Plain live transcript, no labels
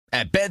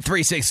At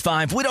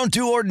Bet365, we don't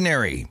do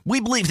ordinary. We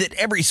believe that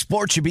every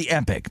sport should be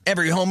epic.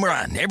 Every home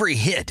run, every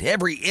hit,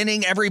 every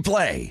inning, every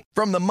play.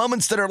 From the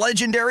moments that are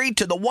legendary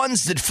to the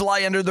ones that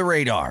fly under the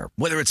radar.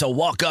 Whether it's a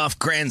walk-off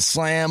grand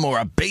slam or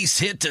a base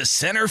hit to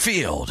center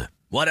field.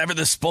 Whatever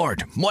the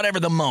sport, whatever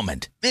the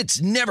moment.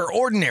 It's never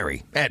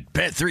ordinary at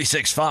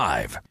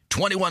Bet365.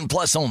 21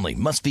 plus only.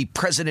 Must be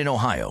present in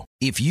Ohio.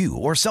 If you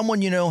or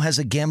someone you know has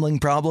a gambling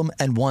problem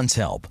and wants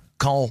help,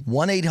 call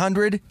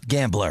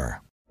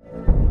 1-800-GAMBLER.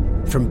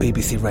 From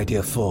BBC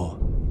Radio 4,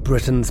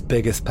 Britain's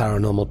biggest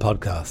paranormal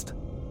podcast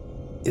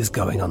is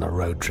going on a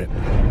road trip.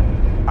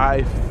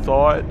 I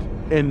thought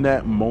in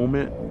that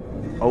moment,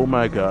 oh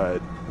my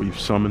God, we've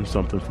summoned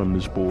something from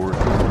this board.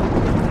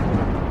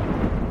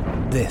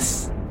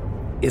 This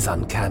is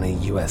Uncanny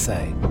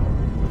USA.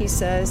 He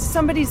says,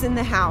 somebody's in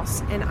the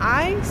house, and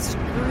I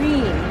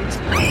screamed.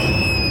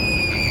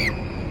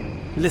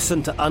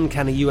 Listen to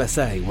Uncanny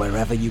USA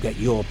wherever you get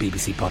your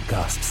BBC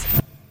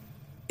podcasts,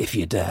 if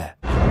you dare.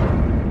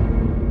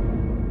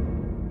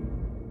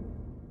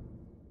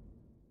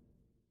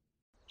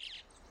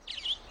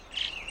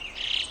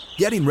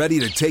 Getting ready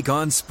to take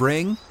on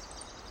spring?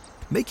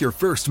 Make your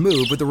first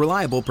move with the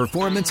reliable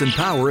performance and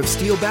power of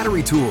Steel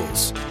battery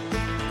tools.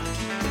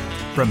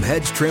 From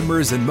hedge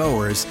trimmers and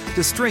mowers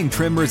to string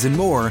trimmers and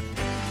more,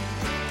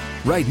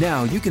 right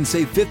now you can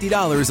save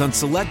 $50 on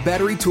select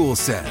battery tool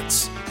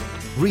sets.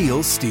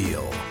 Real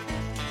Steel.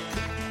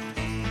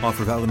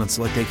 Offer valid on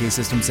select AK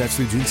system sets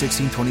through June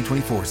 16,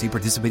 2024. See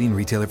participating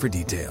retailer for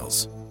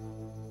details.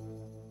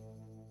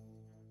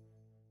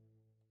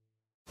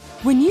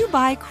 When you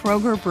buy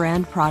Kroger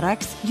brand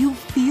products, you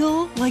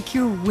feel like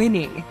you're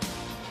winning.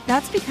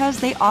 That's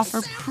because they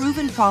offer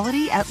proven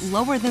quality at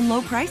lower than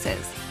low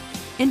prices.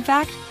 In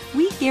fact,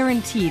 we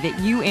guarantee that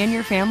you and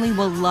your family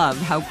will love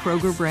how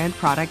Kroger brand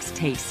products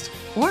taste,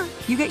 or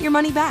you get your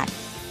money back.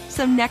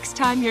 So next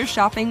time you're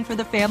shopping for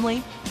the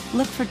family,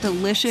 look for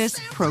delicious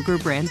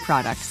Kroger brand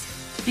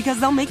products, because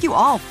they'll make you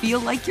all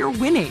feel like you're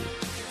winning.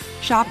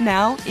 Shop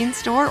now,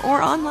 in-store,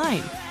 or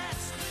online.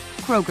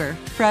 Kroger,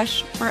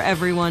 fresh for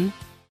everyone.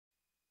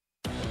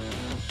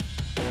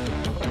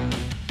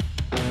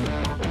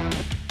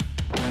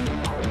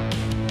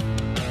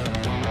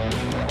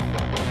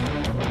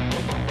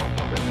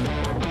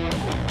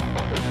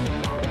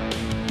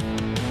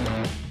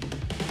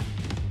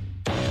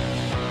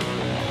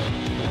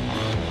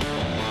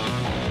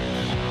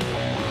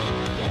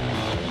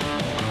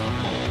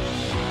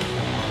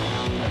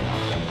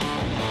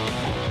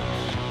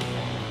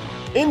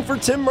 In for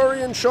Tim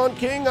Murray and Sean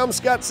King, I'm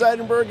Scott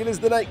Seidenberg. It is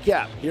the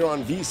Nightcap here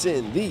on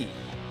VSiN, the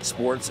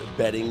Sports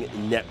Betting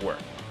Network.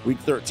 Week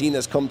 13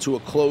 has come to a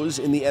close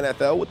in the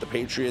NFL with the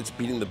Patriots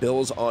beating the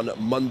Bills on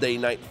Monday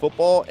Night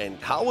Football,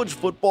 and college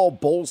football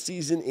bowl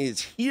season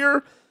is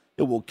here.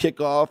 It will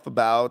kick off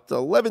about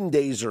 11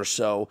 days or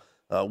so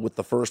with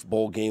the first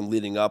bowl game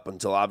leading up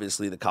until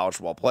obviously the college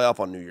football playoff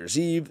on New Year's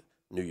Eve,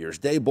 New Year's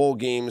Day bowl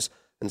games,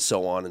 and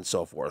so on and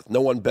so forth. No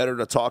one better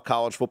to talk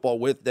college football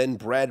with than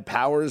Brad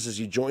Powers as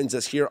he joins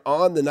us here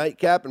on the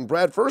Nightcap. And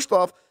Brad, first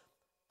off,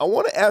 I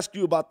want to ask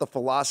you about the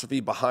philosophy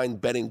behind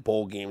betting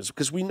bowl games,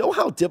 because we know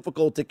how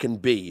difficult it can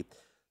be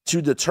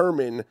to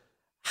determine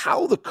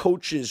how the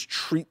coaches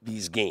treat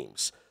these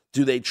games.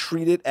 Do they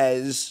treat it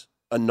as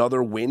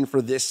another win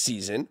for this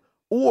season,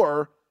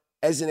 or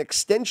as an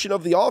extension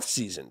of the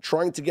offseason,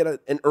 trying to get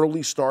an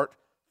early start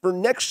for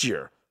next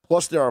year?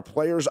 Plus, there are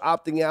players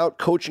opting out,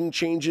 coaching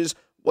changes.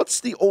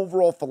 What's the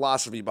overall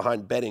philosophy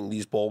behind betting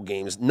these bowl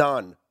games,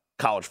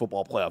 non-college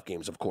football playoff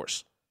games, of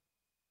course?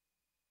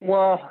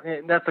 Well,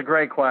 that's a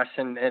great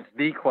question. It's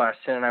the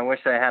question, and I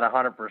wish I had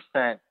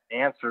 100%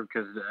 answer,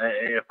 because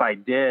if I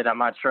did, I'm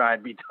not sure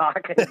I'd be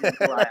talking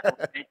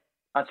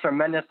a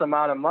tremendous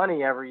amount of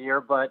money every year.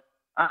 But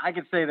I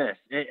can say this.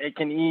 It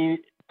can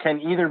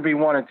either be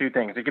one of two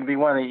things. It can be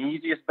one of the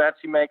easiest bets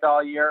you make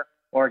all year,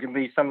 or it can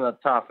be some of the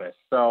toughest.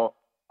 So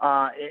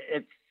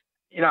it's,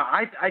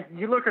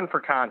 you're looking for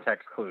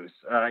context clues,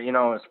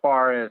 as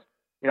far as,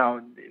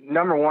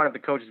 number one, if the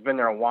coach has been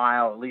there a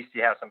while, at least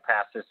you have some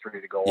past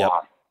history to go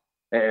off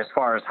as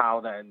far as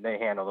how they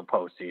handle the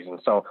postseason.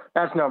 So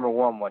that's number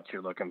one, what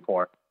you're looking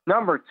for.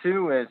 Number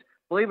two is,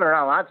 believe it or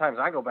not, a lot of times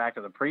I go back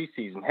to the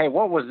preseason. Hey,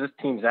 what was this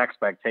team's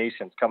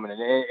expectations coming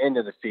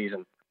into the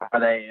season?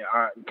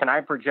 Can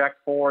I project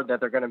forward that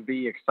they're going to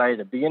be excited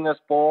to be in this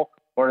bowl,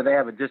 or do they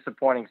have a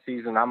disappointing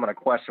season? I'm going to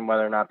question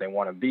whether or not they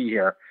want to be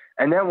here.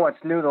 And then what's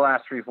new the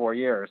last 3-4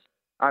 years?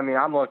 I mean,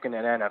 I'm looking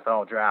at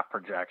NFL draft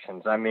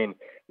projections. I mean,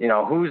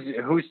 who's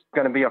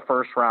going to be a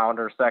first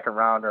rounder, second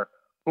rounder?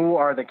 Who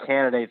are the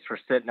candidates for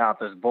sitting out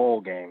this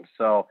bowl game?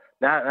 So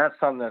that's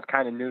something that's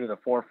kind of new to the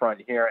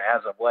forefront here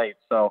as of late.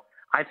 So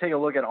I take a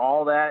look at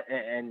all that,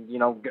 and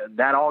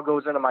that all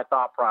goes into my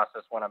thought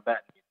process when I'm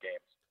betting these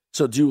games.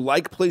 So do you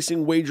like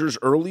placing wagers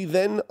early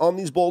then on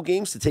these bowl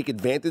games to take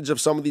advantage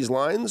of some of these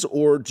lines,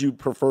 or do you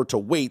prefer to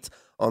wait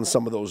on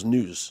some of those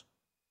news?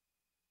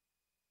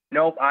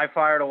 Nope, I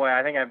fired away.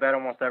 I think I bet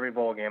almost every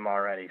bowl game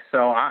already.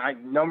 So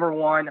number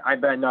one, I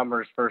bet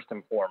numbers first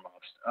and foremost.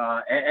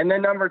 And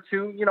then number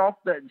two,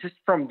 just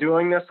from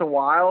doing this a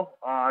while,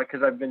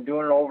 because I've been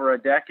doing it over a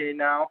decade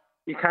now,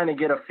 you kind of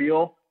get a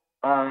feel.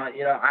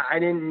 I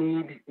didn't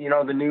need,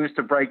 the news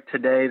to break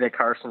today that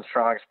Carson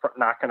Strong's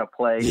not going to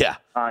play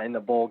in the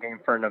bowl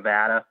game for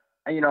Nevada.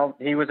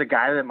 He was a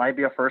guy that might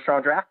be a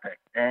first-round draft pick,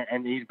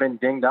 and he's been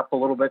dinged up a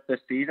little bit this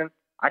season.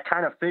 I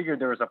kind of figured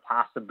there was a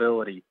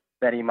possibility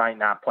that he might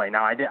not play.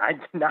 Now, I did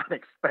not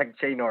expect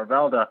Jay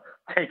Norvell to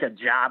take a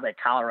job at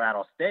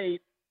Colorado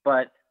State,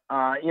 but,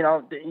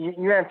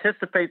 you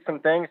anticipate some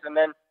things, and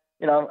then,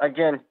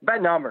 again,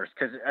 bet numbers,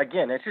 because,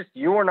 again, it's just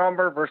your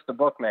number versus the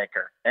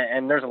bookmaker,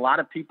 and there's a lot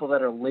of people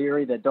that are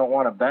leery that don't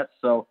want to bet,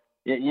 so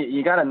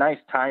you got a nice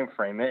time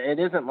frame. It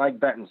isn't like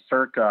betting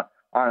circa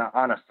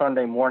on a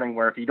Sunday morning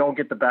where if you don't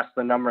get the best of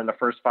the number in the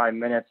first 5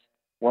 minutes,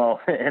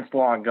 well, it's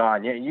long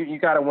gone. You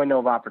got a window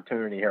of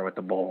opportunity here with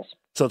the Bulls.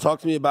 So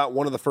talk to me about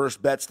one of the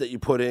first bets that you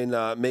put in,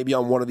 maybe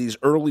on one of these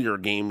earlier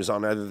games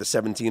on either the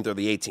 17th or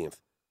the 18th.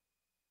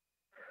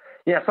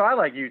 Yeah, so I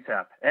like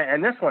UTEP,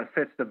 and this one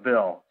fits the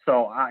bill.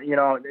 So,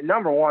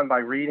 number one, by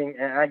reading,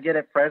 and I get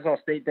it, Fresno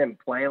State didn't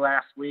play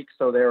last week,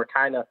 so they were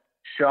kind of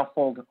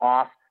shuffled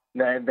off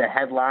the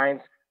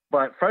headlines.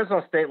 But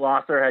Fresno State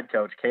lost their head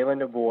coach,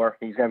 Kalen DeBoer.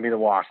 He's going to be the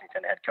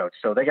Washington head coach.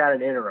 So they got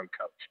an interim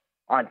coach.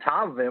 On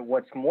top of it,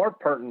 what's more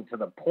pertinent to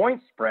the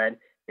point spread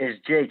is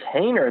Jake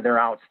Haener, their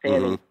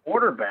outstanding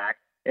quarterback,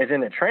 is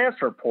in the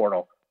transfer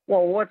portal.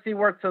 Well, what's he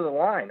worth to the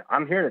line?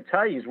 I'm here to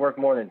tell you he's worth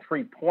more than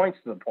 3 points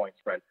to the point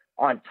spread.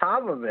 On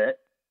top of it,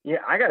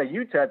 I got a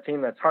UTEP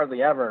team that's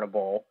hardly ever in a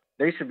bowl.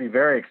 They should be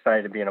very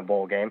excited to be in a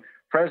bowl game.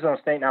 Fresno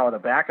State now with a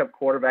backup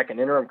quarterback and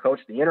interim coach.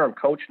 The interim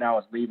coach now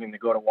is leaving to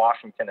go to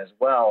Washington as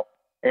well.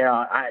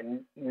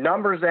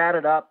 Numbers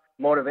added up,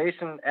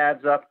 motivation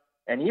adds up.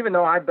 And even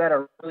though I bet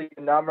a really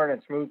good number and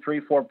it's moved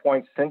 3-4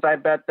 points since I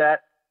bet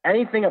that,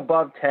 anything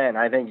above 10,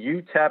 I think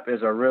UTEP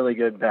is a really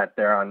good bet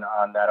there on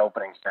that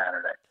opening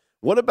Saturday.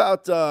 What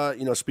about,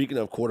 speaking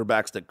of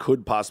quarterbacks that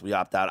could possibly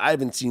opt out, I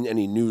haven't seen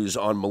any news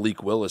on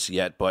Malik Willis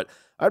yet, but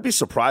I'd be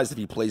surprised if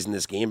he plays in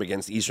this game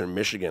against Eastern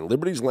Michigan.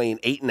 Liberty's laying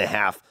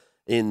 8.5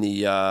 in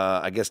the,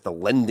 the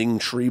Lending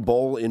Tree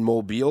Bowl in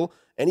Mobile.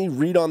 Any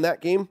read on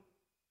that game?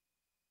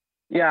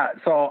 Yeah,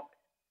 so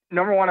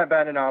number one, I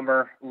bet a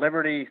number.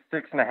 Liberty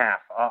 6.5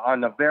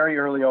 on the very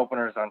early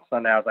openers on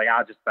Sunday. I was like,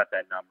 I'll just bet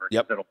that number.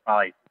 Yep. It'll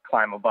probably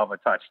climb above a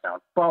touchdown.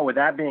 But with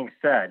that being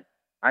said,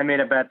 I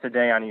made a bet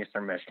today on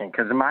Eastern Michigan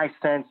because my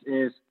sense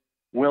is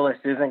Willis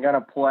isn't going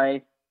to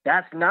play.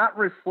 That's not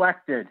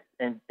reflected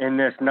in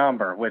this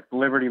number with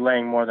Liberty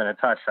laying more than a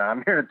touchdown.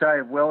 I'm here to tell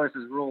you, if Willis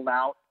is ruled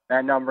out,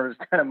 that number is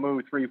going to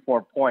move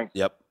 3-4 points.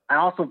 Yep. I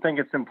also think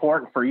it's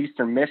important for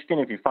Eastern Michigan,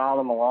 if you follow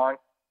them along,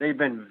 they've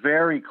been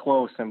very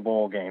close in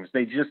bowl games.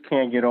 They just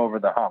can't get over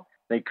the hump.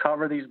 They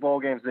cover these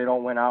bowl games. They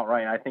don't win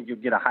outright. I think you'll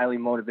get a highly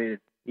motivated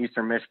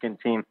Eastern Michigan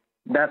team.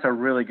 That's a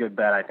really good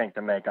bet, I think,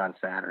 to make on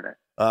Saturday.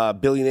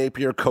 Billy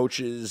Napier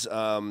coaches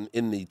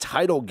in the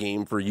title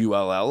game for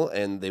ULL,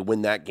 and they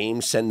win that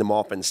game, send them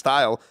off in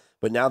style.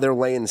 But now they're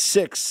laying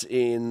 6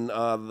 in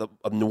the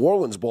New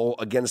Orleans Bowl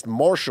against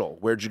Marshall.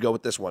 Where'd you go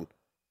with this one?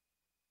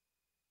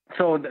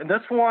 So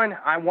this one,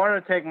 I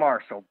wanted to take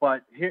Marshall,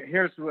 but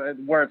here's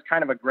where it's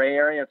kind of a gray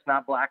area. It's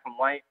not black and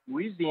white.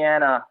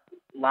 Louisiana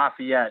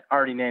Lafayette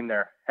already named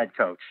their head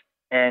coach,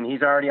 and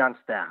he's already on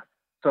staff.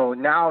 So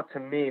now, to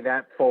me,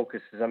 that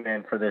focuses them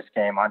in for this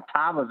game. On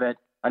top of it,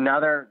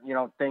 another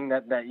thing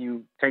that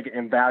you take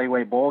and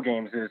evaluate bowl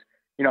games is,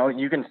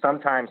 you can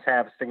sometimes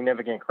have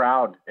significant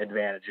crowd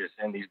advantages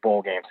in these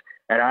bowl games,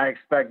 and I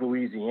expect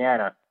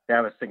Louisiana to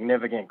have a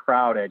significant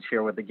crowd edge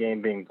here with the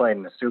game being played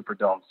in the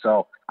Superdome.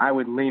 So I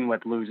would lean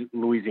with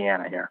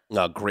Louisiana here.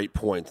 Great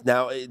point.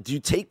 Now, do you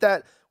take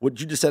that, what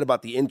you just said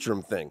about the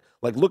interim thing,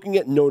 like looking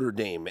at Notre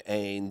Dame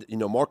and,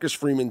 Marcus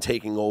Freeman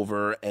taking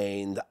over,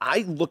 and I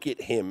look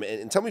at him,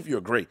 and tell me if you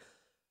agree,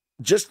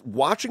 just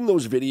watching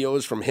those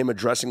videos from him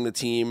addressing the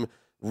team,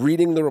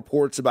 reading the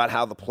reports about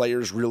how the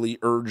players really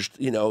urged,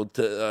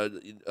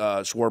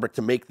 Swarbrick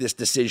to make this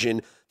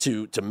decision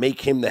to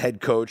make him the head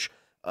coach,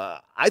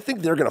 I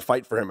think they're going to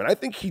fight for him. And I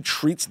think he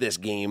treats this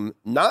game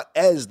not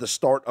as the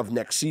start of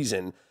next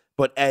season,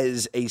 but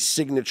as a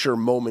signature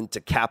moment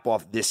to cap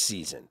off this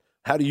season.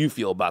 How do you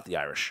feel about the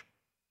Irish?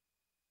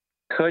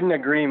 Couldn't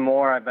agree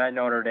more. I bet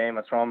Notre Dame.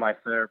 It's one of my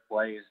favorite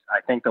plays. I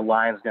think the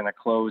line's going to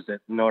close at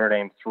Notre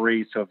Dame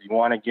 3. So if you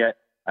want to get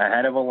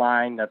ahead of a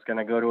line that's going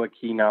to go to a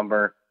key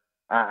number,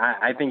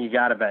 I think you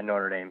got to bet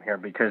Notre Dame here,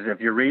 because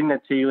if you're reading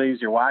the tea leaves,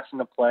 you're watching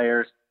the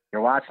players,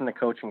 you're watching the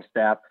coaching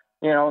staff,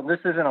 this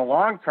isn't a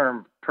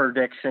long-term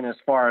prediction as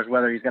far as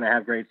whether he's going to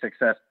have great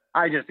success.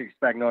 I just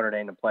expect Notre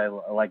Dame to play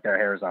like their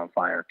hair is on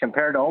fire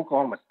compared to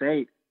Oklahoma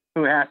State,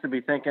 who has to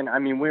be thinking,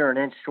 we were an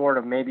inch short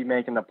of maybe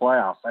making the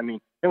playoffs.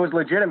 It was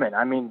legitimate.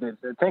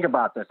 Think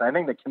about this. I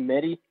think the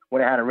committee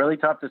would have had a really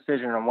tough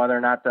decision on whether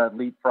or not to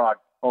leapfrog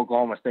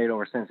Oklahoma State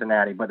over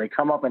Cincinnati, but they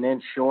come up an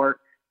inch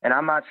short, and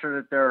I'm not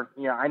sure that they're,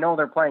 I know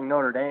they're playing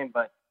Notre Dame,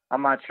 but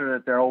I'm not sure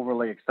that they're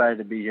overly excited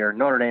to be here.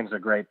 Notre Dame's a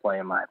great play,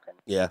 in my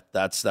opinion. Yeah,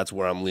 that's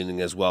where I'm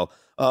leaning as well.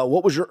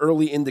 What was your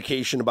early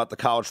indication about the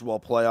college football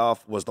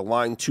playoff? Was the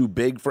line too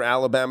big for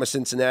Alabama,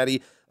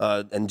 Cincinnati?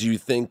 And do you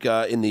think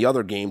in the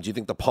other games, do you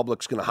think the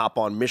public's going to hop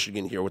on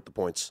Michigan here with the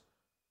points?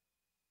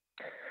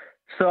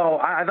 So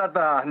I thought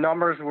the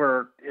numbers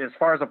were, as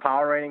far as the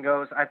power rating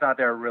goes, I thought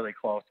they were really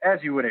close, as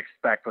you would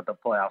expect with the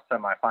playoff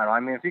semifinal. I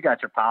mean, if you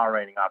got your power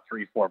rating off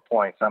 3-4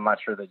 points, I'm not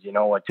sure that you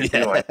know what you're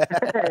doing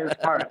as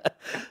far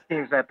as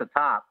teams at the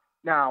top.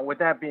 Now, with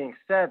that being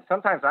said,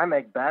 sometimes I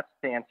make bets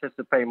to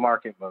anticipate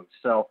market moves.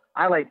 So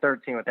I laid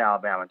 13 with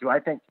Alabama. Do I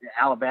think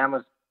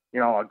Alabama's,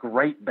 a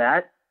great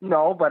bet?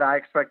 No, but I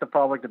expect the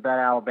public to bet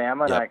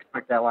Alabama, and I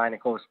expect that line to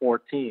close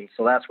 14.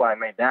 So that's why I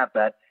made that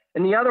bet.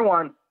 And the other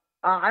one,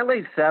 I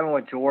laid 7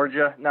 with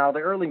Georgia. Now, the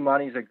early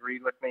money's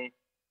agreed with me,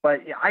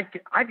 but I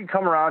could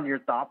come around to your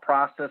thought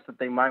process that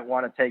they might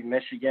want to take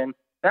Michigan.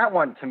 That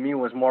one, to me,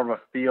 was more of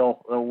a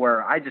feel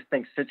where I just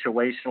think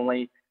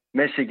situationally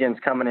Michigan's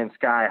coming in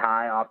sky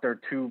high off their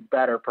 2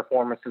 better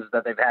performances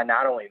that they've had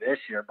not only this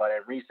year but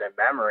in recent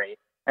memory,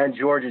 and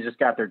Georgia just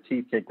got their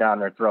teeth kicked down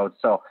their throats.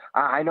 So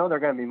I know they're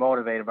going to be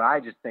motivated, but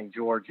I just think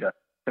Georgia,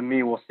 to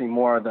me, we'll see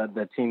more of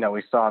the team that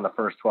we saw in the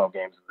first 12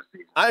 games of the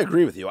season. I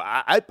agree with you.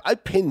 I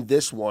pinned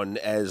this one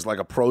as like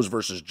a pros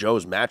versus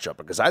Joes matchup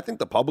because I think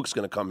the public's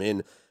going to come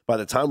in by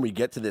the time we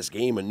get to this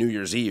game on New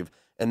Year's Eve,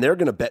 and they're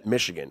going to bet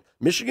Michigan.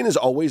 Michigan is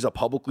always a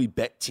publicly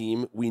bet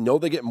team. We know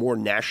they get more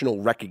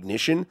national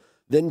recognition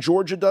than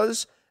Georgia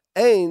does,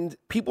 and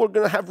people are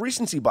going to have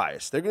recency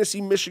bias. They're going to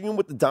see Michigan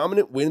with the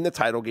dominant win in the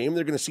title game.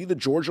 They're going to see the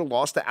Georgia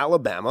loss to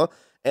Alabama,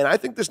 and I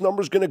think this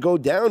number is going to go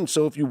down.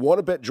 So if you want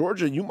to bet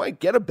Georgia, you might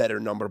get a better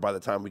number by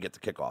the time we get to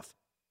kickoff.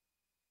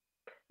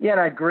 Yeah, and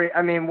I agree.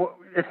 I mean,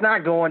 it's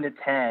not going to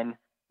 10.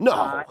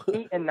 No.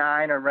 8 and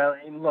 9 are really,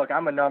 look,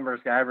 I'm a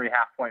numbers guy. Every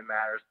half point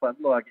matters. But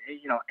look,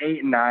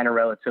 8 and 9 are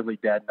relatively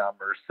dead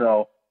numbers.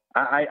 So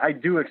I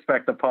do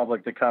expect the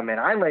public to come in.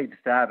 I laid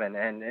 7,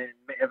 and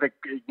if it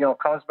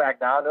comes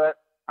back down to it,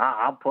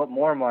 I'll put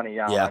more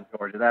money out on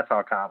Georgia. That's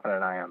how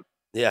confident I am.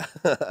 Yeah,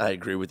 I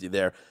agree with you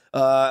there.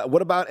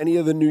 What about any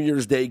of the New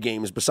Year's Day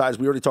games? Besides,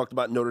 we already talked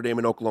about Notre Dame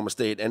and Oklahoma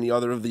State. Any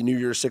other of the New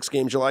Year's 6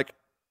 games you like?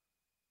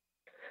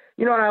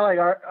 You know what I like?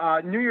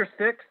 Our New Year's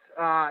 6,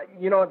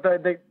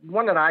 the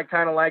one that I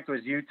kind of liked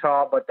was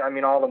Utah, but, I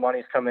mean, all the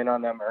money's come in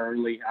on them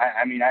early.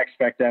 I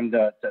expect them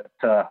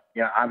to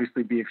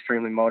obviously be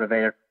extremely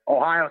motivated.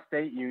 Ohio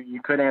State,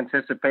 you could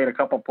anticipate a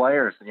couple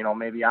players,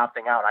 maybe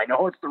opting out. I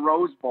know it's the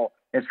Rose Bowl.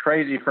 It's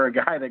crazy for a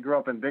guy that grew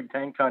up in Big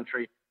Ten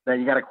country that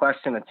you got to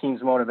question a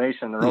team's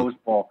motivation in the Rose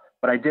Bowl.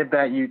 But I did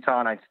bet Utah,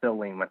 and I'd still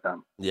lean with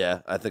them.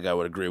 Yeah, I think I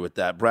would agree with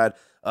that. Brad,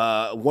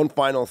 one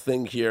final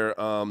thing here.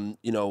 Do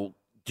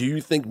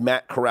you think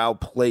Matt Corral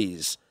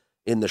plays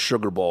in the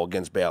Sugar Bowl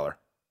against Baylor?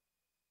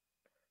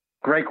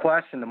 Great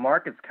question. The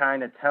market's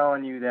kind of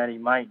telling you that he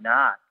might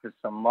not because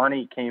some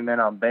money came in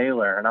on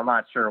Baylor, and I'm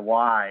not sure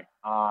why.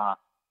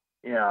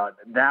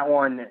 That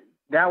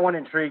one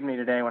intrigued me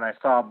today when I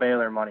saw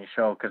Baylor money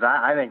show because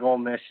I think Ole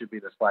Miss should be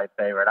the slight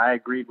favorite. I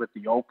agreed with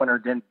the opener,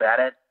 didn't bet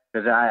it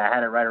because I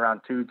had it right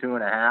around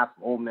 2.5,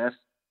 Ole Miss.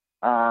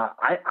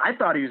 I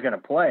thought he was going to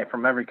play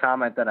from every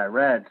comment that I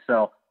read,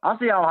 so I'll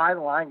see how high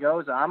the line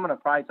goes. I'm going to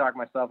probably talk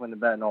myself into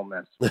betting Ole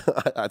Miss.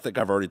 I think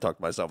I've already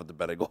talked myself into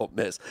betting Ole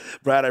Miss.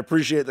 Brad, I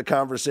appreciate the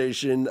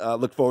conversation.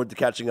 Look forward to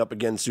catching up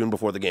again soon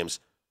before the games.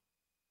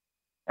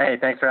 Hey,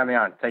 thanks for having me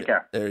on. Take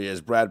care. There he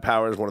is. Brad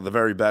Powers, one of the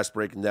very best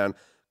breaking down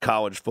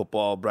college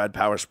football.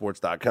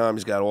 BradPowersports.com.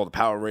 He's got all the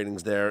power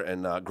ratings there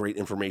and great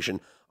information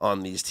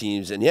on these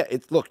teams. And yeah,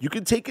 look, you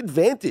can take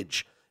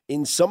advantage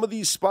in some of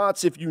these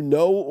spots if you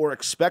know or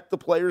expect the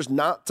players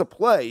not to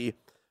play.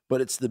 But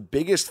it's the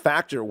biggest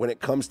factor when it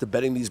comes to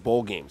betting these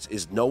bowl games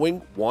is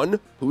knowing, 1,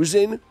 who's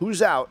in,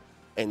 who's out,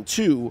 and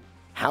 2,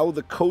 how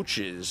the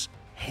coaches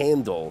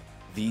handle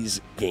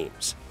these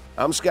games.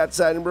 I'm Scott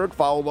Seidenberg.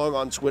 Follow along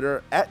on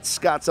Twitter at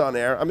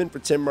ScottsOnAir. I'm in for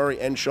Tim Murray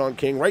and Sean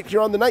King right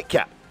here on the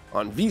Nightcap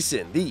on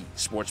VSiN, the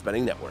Sports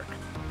Betting Network.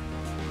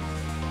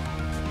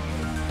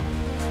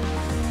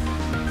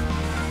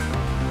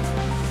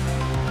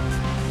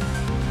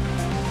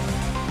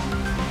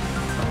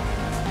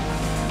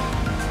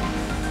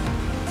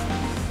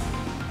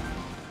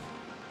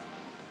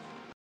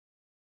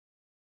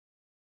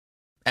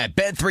 At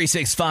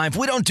Bet365,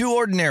 we don't do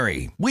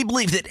ordinary. We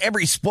believe that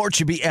every sport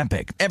should be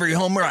epic. Every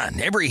home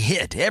run, every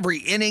hit, every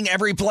inning,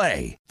 every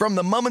play. From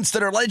the moments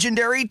that are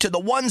legendary to the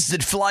ones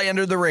that fly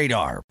under the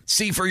radar.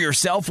 See for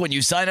yourself when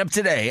you sign up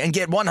today and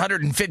get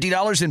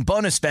 $150 in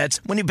bonus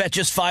bets when you bet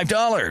just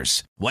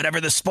 $5.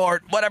 Whatever the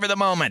sport, whatever the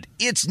moment,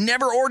 it's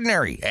never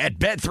ordinary at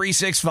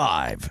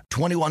Bet365.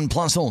 21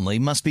 plus only.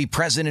 Must be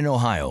present in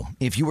Ohio.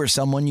 If you or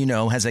someone you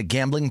know has a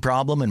gambling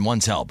problem and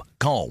wants help,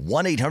 call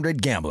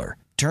 1-800-GAMBLER.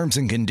 Terms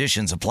and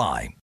conditions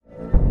apply.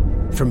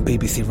 From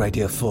BBC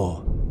Radio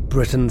 4,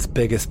 Britain's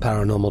biggest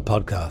paranormal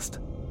podcast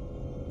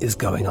is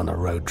going on a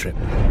road trip.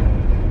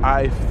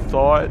 I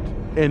thought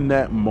in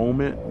that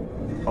moment,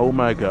 oh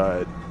my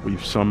God,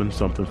 we've summoned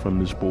something from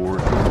this board.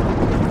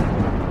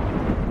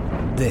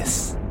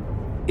 This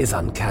is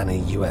Uncanny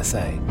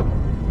USA.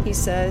 He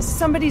says,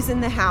 somebody's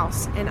in the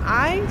house, and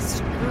I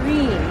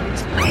screamed.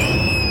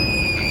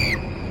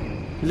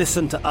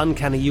 Listen to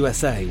Uncanny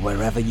USA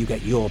wherever you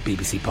get your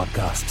BBC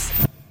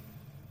podcasts,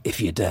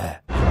 if you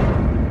dare.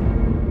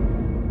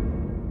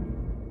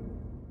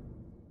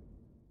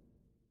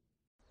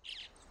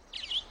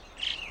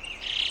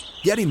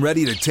 Getting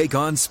ready to take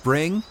on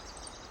spring?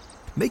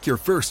 Make your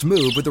first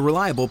move with the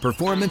reliable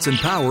performance and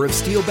power of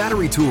Steel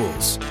battery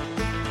tools.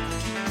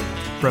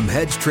 From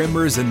hedge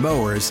trimmers and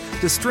mowers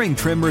to string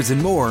trimmers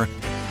and more,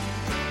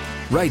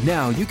 right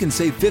now you can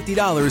save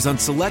 $50 on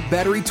select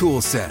battery tool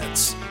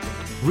sets.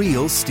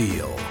 Real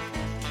Steel.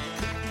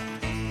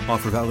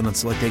 Offer valid on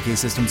select AK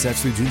system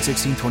sets through June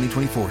 16,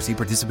 2024. See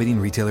participating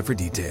retailer for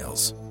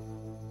details.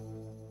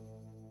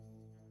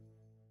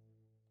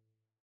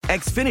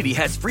 Xfinity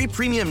has free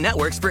premium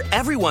networks for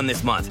everyone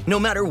this month, no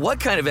matter what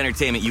kind of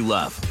entertainment you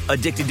love.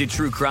 Addicted to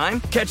true crime?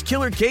 Catch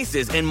killer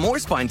cases and more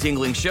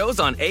spine-tingling shows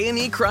on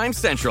A&E Crime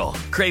Central.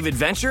 Crave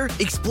adventure?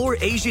 Explore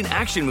Asian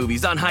action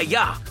movies on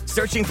Hi-Ya.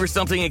 Searching for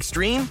something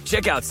extreme?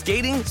 Check out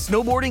skating,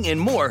 snowboarding, and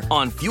more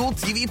on Fuel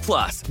TV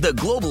Plus, the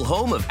global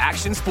home of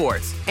action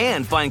sports.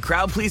 And find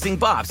crowd-pleasing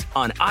bops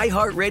on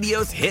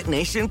iHeartRadio's Hit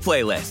Nation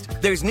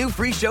playlist. There's new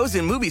free shows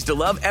and movies to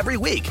love every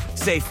week.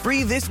 Say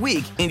free this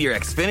week in your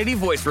Xfinity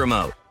voice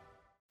remote.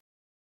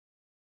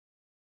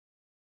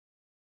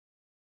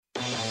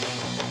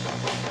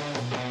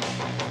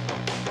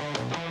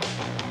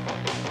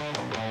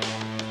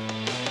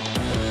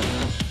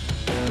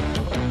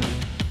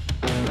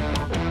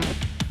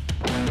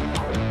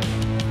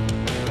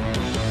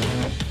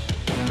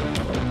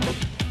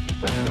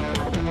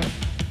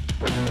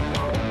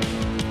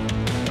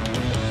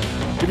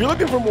 If you're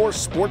looking for more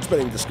sports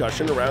betting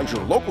discussion around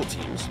your local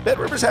teams,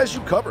 BetRivers has you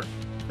covered.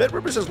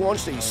 BetRivers has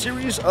launched a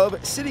series of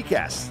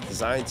CityCasts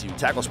designed to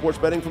tackle sports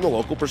betting from the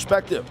local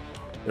perspective.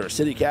 There are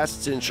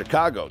CityCasts in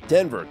Chicago,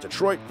 Denver,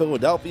 Detroit,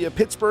 Philadelphia,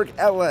 Pittsburgh,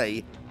 LA,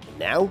 and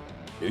now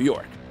New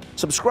York.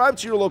 Subscribe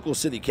to your local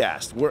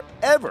CityCast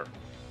wherever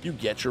you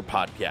get your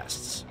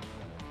podcasts.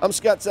 I'm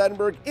Scott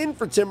Seidenberg, in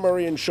for Tim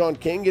Murray and Sean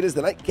King. It is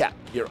the Nightcap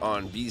here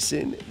on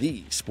VSiN,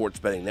 the Sports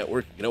Betting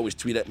Network. You can always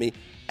tweet at me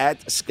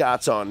at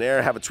Scott's on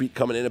there. Have a tweet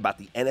coming in about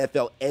the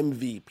NFL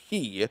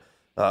MVP.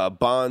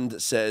 Bond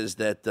says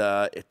that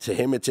to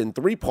him it's in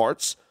three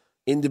parts: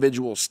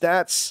 individual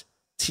stats,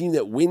 team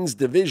that wins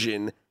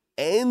division,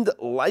 and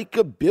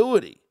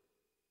likability.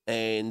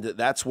 And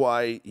that's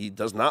why he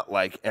does not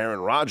like Aaron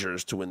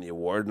Rodgers to win the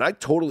award. And I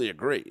totally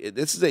agree.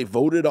 This is a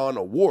voted on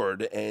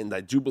award, and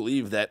I do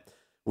believe that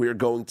we're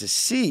going to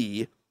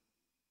see,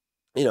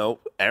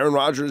 Aaron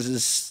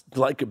Rodgers'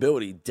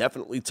 likability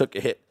definitely took a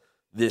hit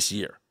this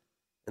year.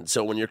 And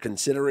so when you're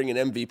considering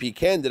an MVP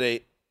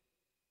candidate,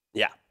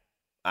 yeah,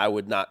 I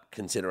would not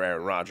consider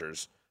Aaron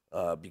Rodgers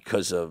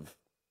because of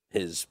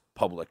his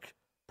public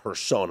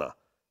persona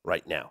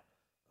right now.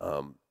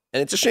 And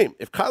it's a shame.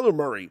 If Kyler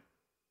Murray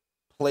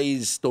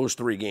plays those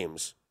 3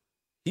 games,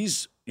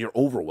 he's your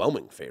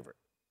overwhelming favorite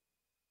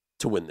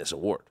to win this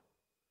award.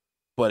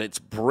 But it's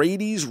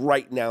Brady's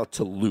right now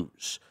to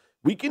lose.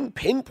 We can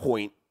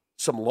pinpoint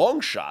some long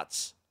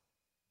shots,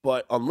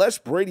 but unless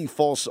Brady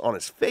falls on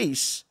his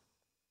face,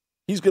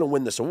 he's going to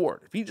win this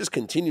award. If he just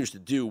continues to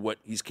do what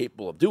he's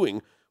capable of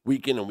doing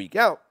week in and week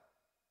out,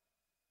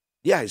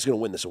 yeah, he's going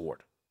to win this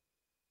award.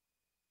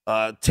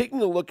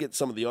 Taking a look at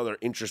some of the other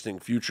interesting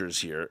futures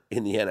here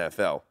in the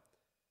NFL,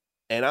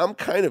 and I'm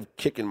kind of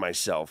kicking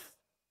myself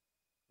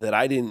that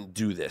I didn't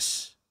do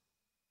this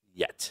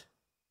yet.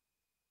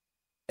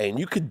 And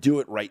you could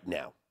do it right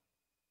now.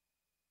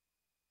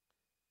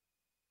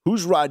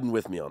 Who's riding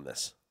with me on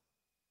this?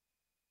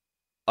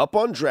 Up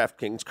on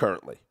DraftKings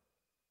currently,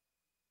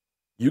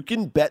 you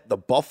can bet the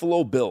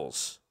Buffalo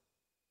Bills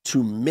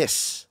to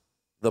miss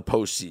the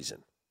postseason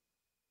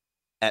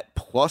at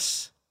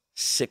plus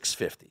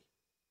 650.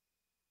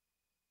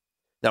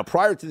 Now,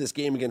 prior to this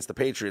game against the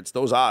Patriots,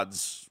 those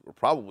odds were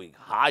probably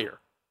higher,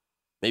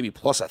 maybe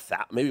plus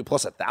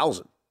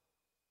 1,000.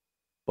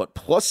 But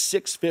plus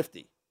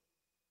 650,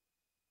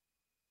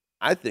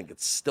 I think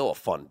it's still a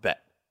fun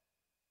bet.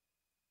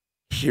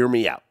 Hear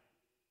me out.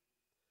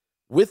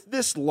 With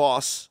this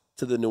loss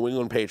to the New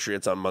England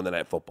Patriots on Monday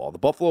Night Football, the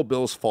Buffalo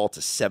Bills fall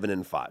to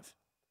 7-5.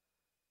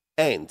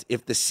 And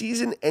if the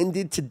season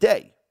ended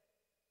today,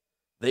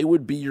 they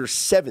would be your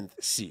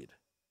 7th seed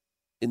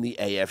in the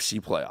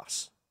AFC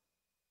playoffs.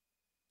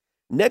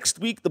 Next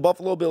week, the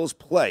Buffalo Bills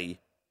play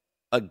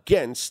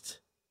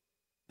against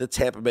the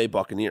Tampa Bay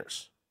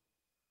Buccaneers.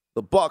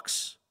 The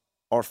Bucs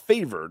are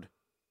favored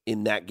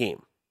in that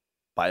game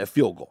by a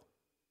field goal.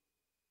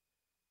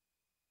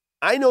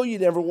 I know you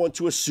never want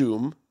to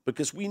assume,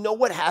 because we know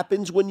what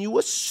happens when you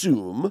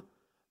assume,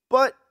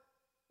 but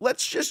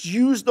let's just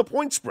use the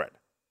point spread.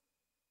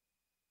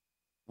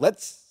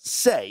 Let's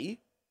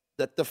say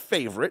that the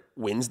favorite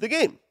wins the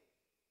game,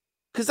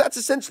 because that's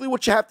essentially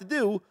what you have to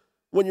do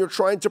when you're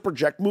trying to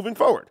project moving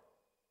forward.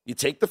 You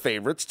take the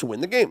favorites to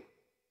win the game.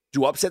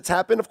 Do upsets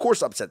happen? Of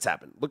course upsets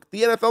happen. Look,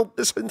 the NFL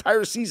this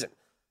entire season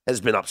has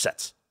been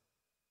upsets.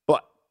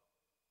 But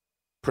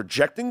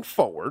projecting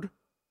forward,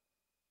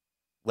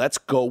 let's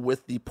go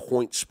with the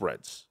point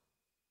spreads.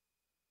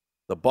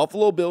 The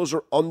Buffalo Bills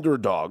are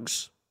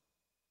underdogs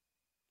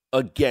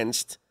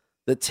against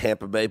the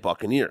Tampa Bay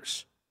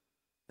Buccaneers.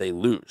 They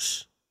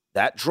lose.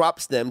 That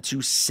drops them to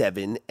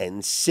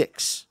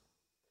 7-6.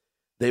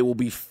 They will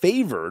be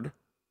favored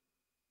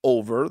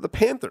over the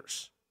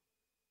Panthers.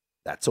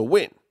 That's a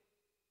win.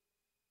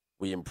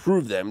 We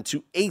improve them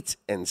to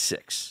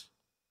 8-6.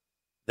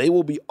 They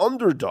will be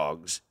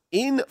underdogs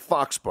in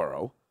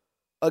Foxborough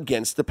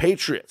against the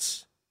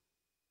Patriots.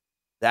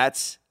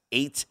 That's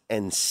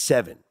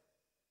 8-7.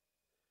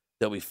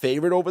 They'll be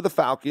favored over the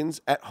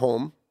Falcons at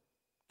home.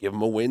 Give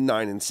them a win,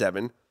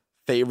 9-7.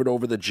 Favored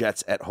over the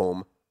Jets at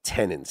home,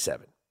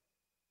 10-7.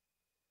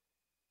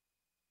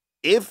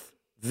 If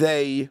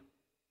they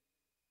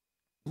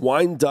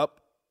wind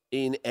up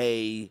in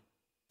a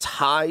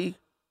tie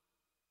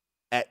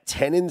at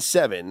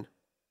 10-7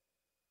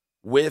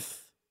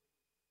 with,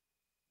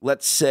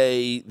 let's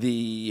say,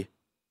 the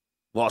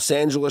Los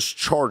Angeles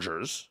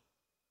Chargers,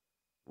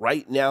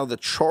 right now the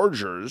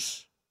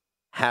Chargers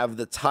have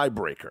the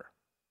tiebreaker.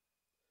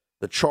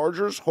 The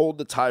Chargers hold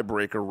the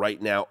tiebreaker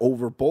right now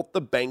over both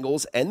the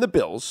Bengals and the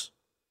Bills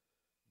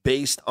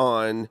based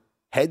on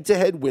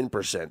head-to-head win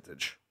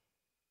percentage.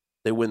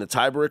 They win the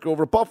tiebreaker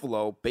over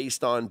Buffalo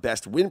based on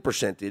best win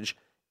percentage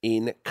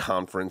in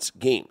conference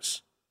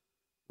games.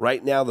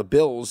 Right now, the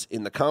Bills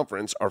in the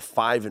conference are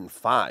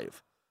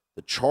 5-5.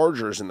 The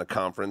Chargers in the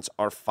conference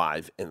are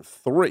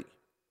 5-3.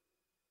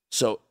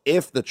 So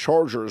if the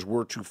Chargers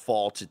were to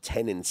fall to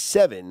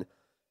 10-7,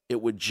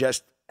 it would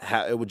just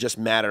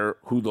matter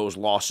who those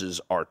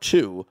losses are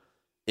to.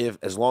 If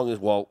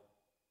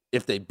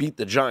they beat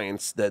the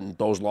Giants, then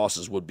those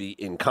losses would be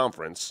in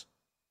conference.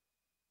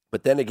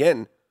 But then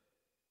again,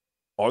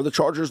 are the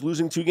Chargers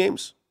losing 2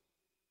 games?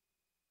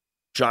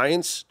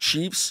 Giants,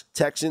 Chiefs,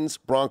 Texans,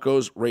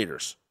 Broncos,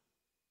 Raiders.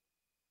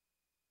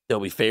 They'll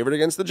be favored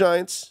against the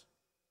Giants.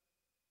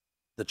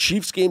 The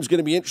Chiefs game is going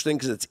to be interesting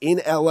because it's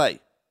in LA.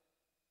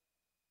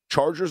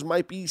 Chargers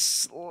might be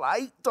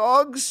slight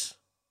dogs.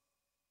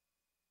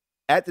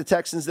 At the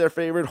Texans, they're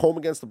favored. Home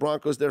against the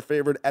Broncos, they're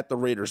favored. At the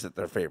Raiders,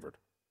 they're favored.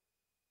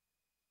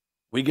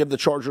 We give the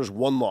Chargers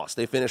 1 loss.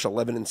 They finish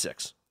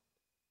 11-6.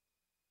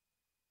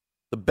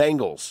 The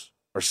Bengals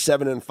are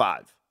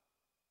 7-5.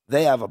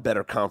 They have a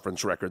better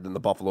conference record than the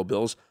Buffalo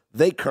Bills.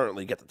 They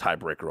currently get the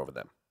tiebreaker over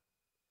them.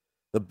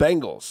 The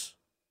Bengals,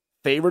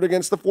 favored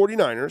against the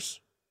 49ers.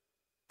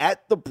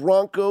 At the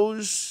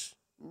Broncos,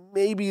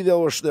 maybe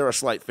they're a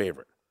slight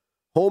favorite.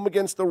 Home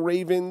against the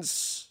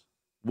Ravens,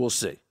 we'll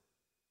see.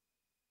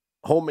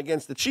 Home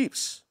against the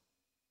Chiefs,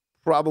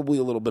 probably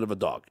a little bit of a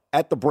dog.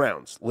 At the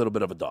Browns, a little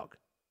bit of a dog.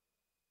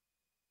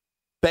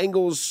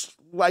 Bengals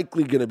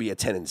likely going to be a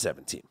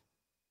 10-7 team.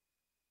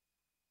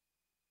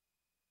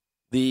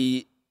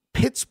 The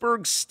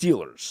Pittsburgh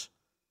Steelers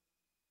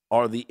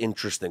are the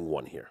interesting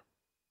one here.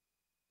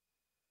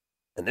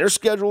 And their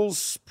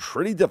schedule's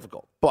pretty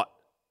difficult, but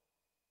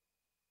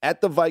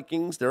at the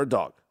Vikings, they're a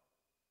dog.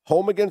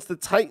 Home against the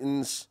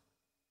Titans,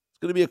 it's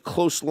going to be a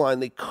close line.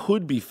 They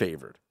could be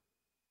favored.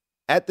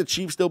 At the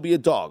Chiefs, they'll be a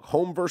dog.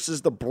 Home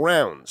versus the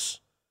Browns,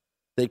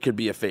 they could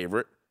be a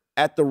favorite.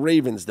 At the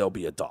Ravens, they'll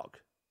be a dog.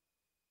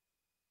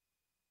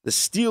 The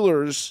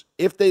Steelers,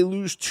 if they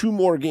lose 2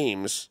 more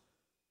games,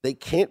 they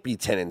can't be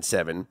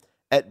 10-7.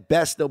 At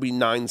best, they'll be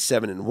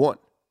 9-7-1.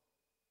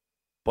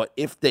 But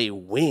if they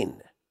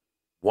win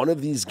one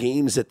of these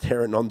games that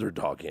they're an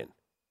underdog in,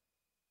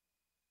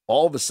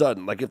 all of a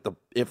sudden, like if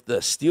the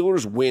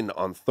Steelers win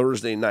on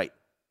Thursday night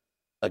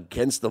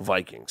against the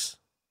Vikings,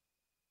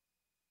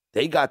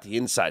 they got the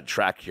inside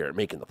track here at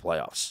making the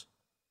playoffs.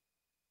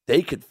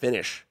 They could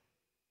finish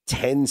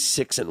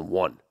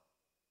 10-6-1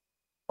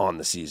 on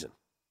the season.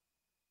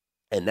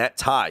 And that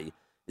tie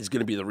is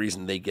going to be the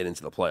reason they get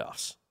into the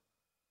playoffs.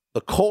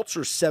 The Colts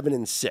are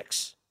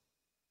 7-6.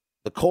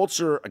 The Colts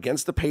are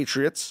against the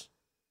Patriots,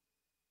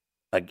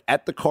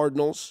 at the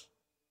Cardinals,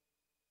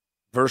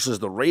 versus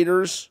the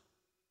Raiders,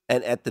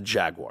 and at the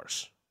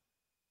Jaguars.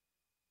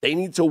 They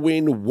need to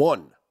win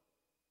one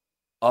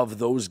of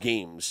those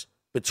games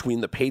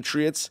between the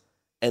Patriots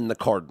and the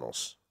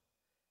Cardinals.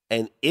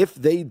 And if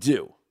they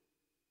do,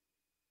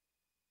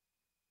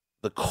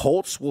 the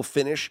Colts will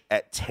finish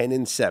at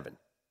 10-7.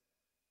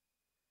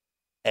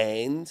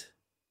 And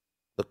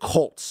the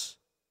Colts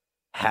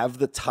have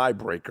the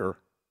tiebreaker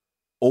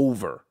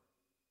over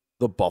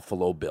the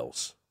Buffalo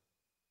Bills.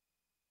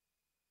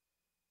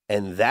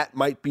 And that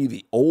might be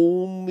the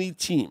only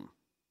team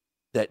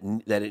that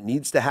it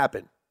needs to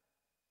happen.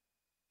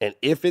 And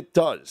if it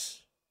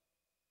does,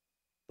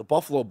 the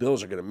Buffalo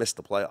Bills are going to miss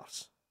the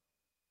playoffs.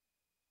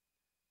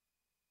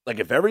 Like,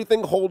 if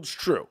everything holds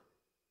true,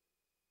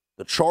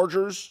 the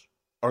Chargers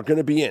are going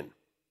to be in.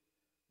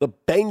 The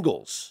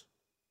Bengals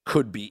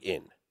could be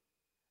in.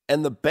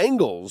 And the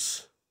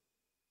Bengals,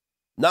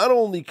 not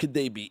only could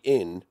they be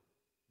in,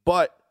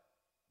 but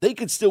they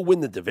could still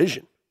win the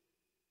division.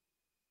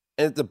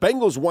 And if the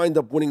Bengals wind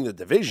up winning the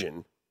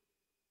division,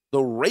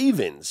 the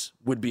Ravens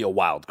would be a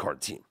wild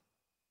card team.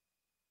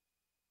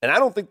 And I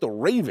don't think the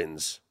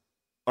Ravens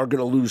are going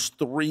to lose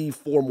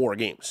 3-4 more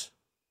games.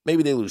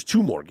 Maybe they lose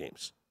 2 more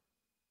games.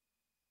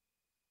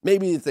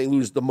 Maybe if they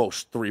lose the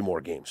most 3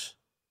 more games.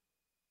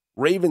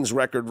 Ravens'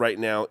 record right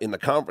now in the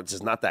conference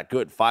is not that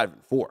good,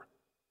 5-4.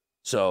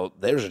 So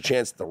there's a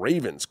chance the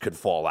Ravens could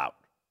fall out,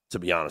 to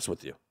be honest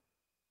with you.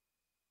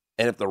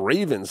 And if the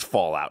Ravens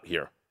fall out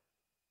here,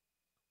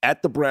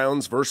 at the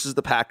Browns versus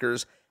the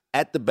Packers,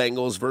 at the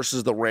Bengals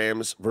versus the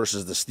Rams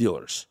versus the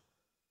Steelers.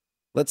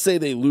 Let's say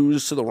they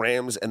lose to the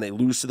Rams and they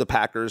lose to the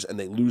Packers and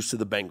they lose to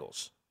the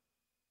Bengals.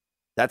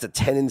 That's a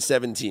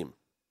 10-7 team.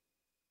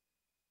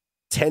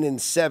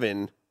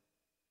 10-7.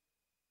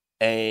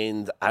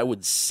 And I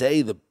would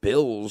say the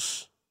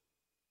Bills,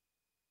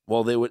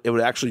 well, it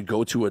would actually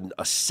go to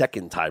a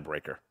second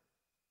tiebreaker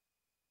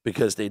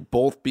because they'd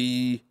both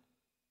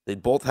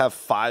have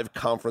 5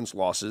 conference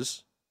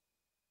losses.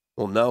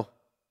 Well, no.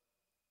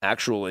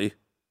 Actually,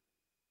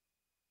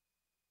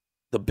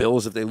 the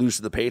Bills, if they lose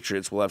to the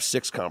Patriots, will have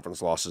 6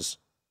 conference losses.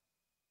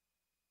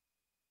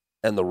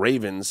 And the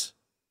Ravens,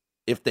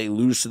 if they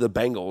lose to the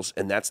Bengals,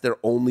 and that's their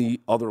only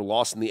other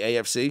loss in the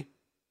AFC,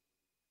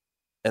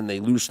 and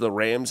they lose to the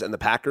Rams and the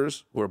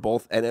Packers, who are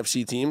both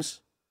NFC teams,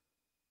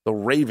 the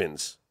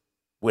Ravens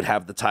would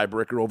have the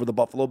tiebreaker over the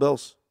Buffalo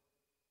Bills.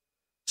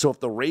 So if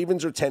the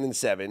Ravens are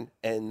 10-7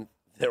 and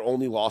their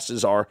only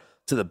losses are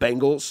to the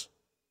Bengals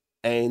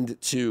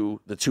and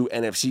to the 2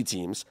 NFC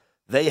teams,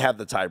 they have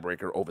the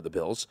tiebreaker over the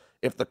Bills.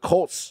 If the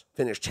Colts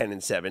finish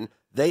 10-7,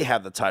 they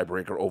have the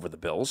tiebreaker over the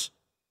Bills.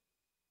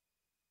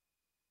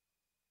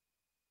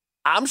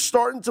 I'm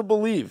starting to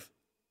believe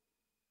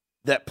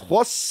that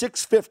plus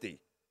 650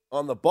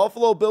 on the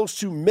Buffalo Bills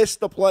to miss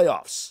the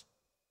playoffs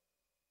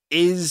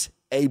is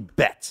a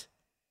bet.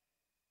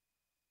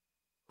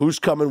 Who's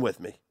coming with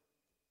me?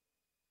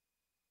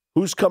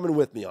 Who's coming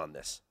with me on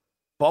this?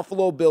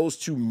 Buffalo Bills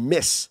to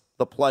miss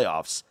the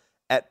playoffs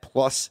at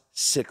plus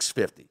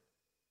 650.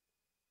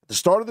 At the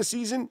start of the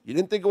season, you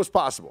didn't think it was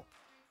possible.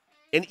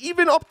 And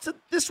even up to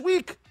this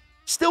week,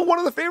 still one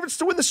of the favorites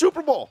to win the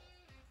Super Bowl.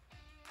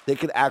 They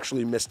could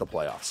actually miss the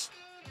playoffs.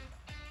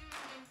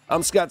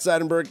 I'm Scott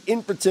Seidenberg,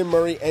 in for Tim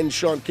Murray and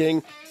Sean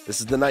King.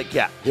 This is the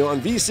Nightcap here on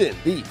VSiN,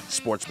 the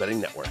Sports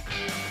Betting Network.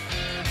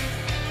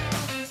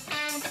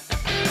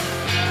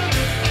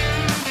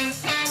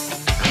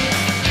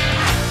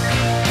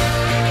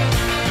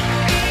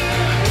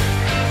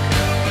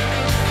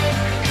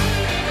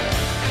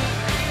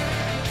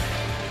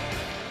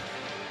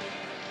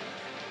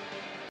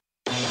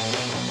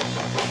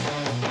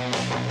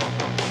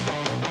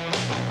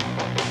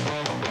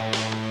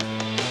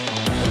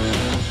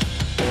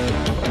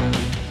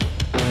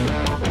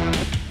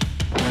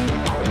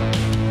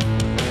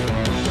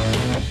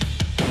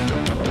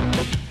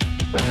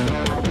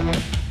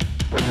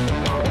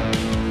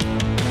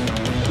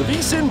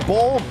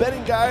 Bowl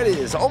betting guide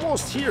is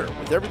almost here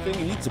with everything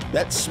you need to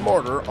bet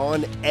smarter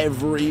on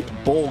every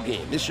bowl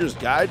game. This year's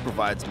guide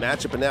provides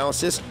matchup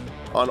analysis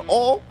on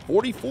all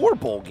 44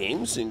 bowl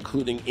games,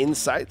 including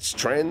insights,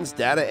 trends,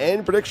 data,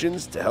 and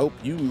predictions to help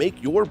you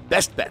make your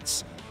best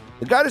bets.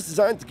 The guide is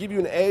designed to give you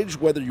an edge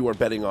whether you are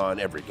betting on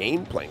every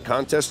game, playing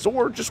contests,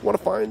 or just want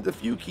to find a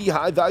few key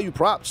high-value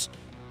props.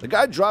 The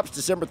guide drops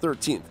December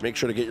 13th. Make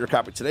sure to get your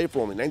copy today for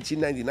only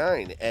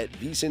 $19.99 at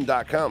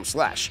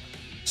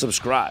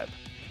vsin.com/subscribe.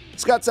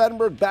 Scott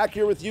Seidenberg back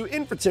here with you,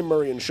 in for Tim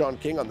Murray and Sean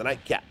King on the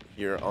Nightcap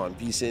here on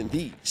VSiN,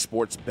 the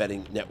Sports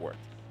Betting Network.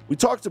 We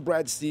talked to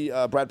Brad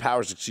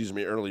Powers,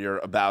 earlier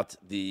about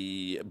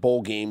the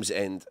bowl games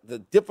and the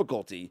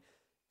difficulty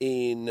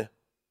in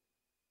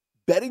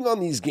betting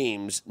on these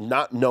games,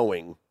 not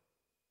knowing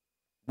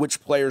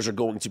which players are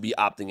going to be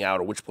opting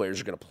out or which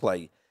players are going to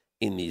play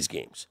in these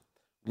games.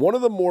 One of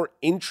the more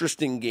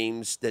interesting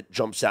games that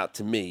jumps out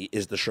to me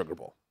is the Sugar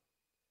Bowl.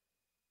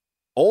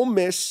 Ole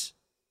Miss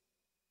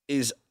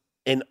is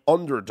an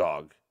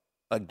underdog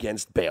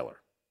against Baylor.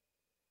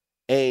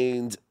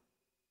 And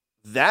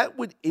that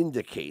would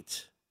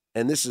indicate,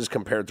 and this is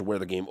compared to where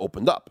the game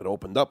opened up. It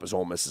opened up as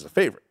Ole Miss as a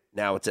favorite.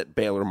 Now it's at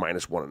Baylor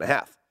minus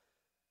 1.5.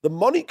 The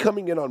money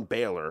coming in on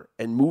Baylor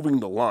and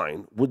moving the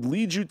line would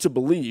lead you to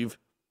believe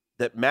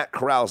that Matt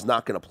Corral's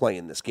not going to play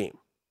in this game.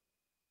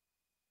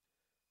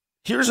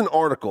 Here's an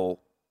article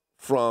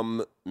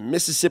from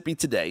Mississippi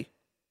Today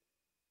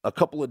a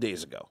couple of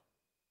days ago.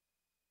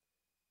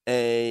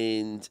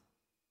 And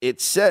it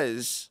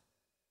says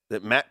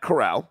that Matt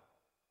Corral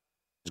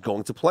is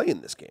going to play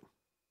in this game.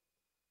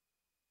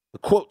 The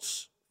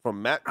quotes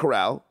from Matt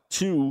Corral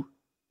to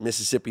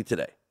Mississippi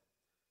Today.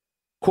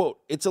 Quote,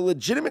 "It's a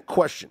legitimate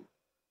question.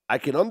 I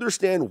can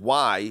understand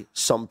why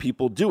some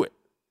people do it,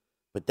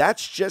 but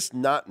that's just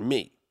not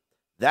me.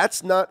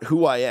 That's not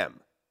who I am.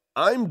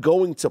 I'm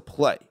going to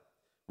play.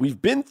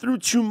 We've been through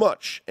too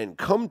much and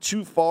come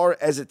too far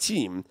as a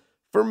team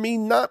for me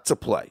not to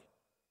play.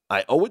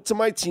 I owe it to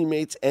my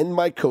teammates and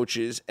my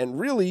coaches and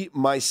really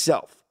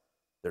myself.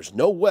 There's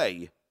no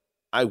way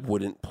I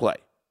wouldn't play."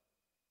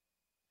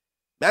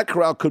 Matt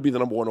Corral could be the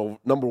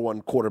number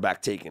one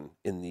quarterback taken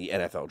in the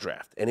NFL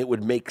draft, and it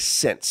would make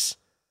sense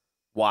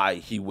why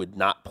he would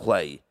not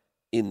play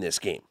in this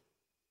game.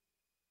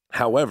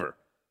 However,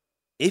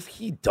 if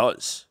he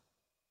does,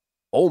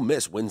 Ole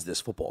Miss wins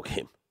this football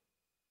game.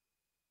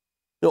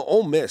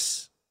 Ole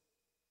Miss,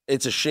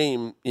 it's a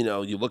shame,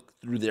 you look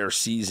through their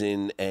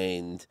season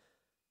and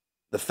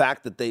the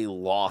fact that they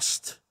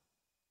lost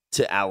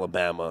to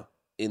Alabama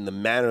in the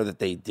manner that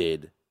they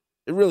did,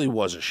 it really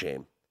was a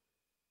shame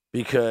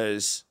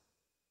because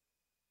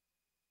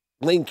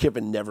Lane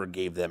Kiffin never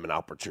gave them an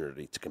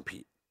opportunity to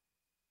compete.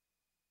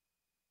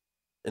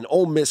 And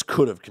Ole Miss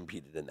could have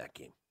competed in that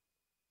game.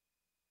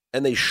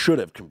 And they should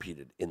have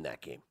competed in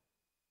that game.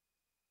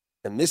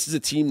 And this is a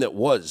team that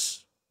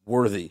was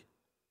worthy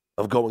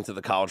of going to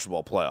the college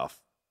football playoff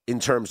in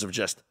terms of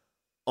just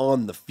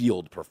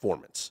on-the-field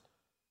performance.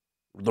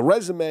 The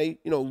resume,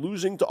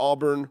 losing to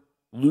Auburn,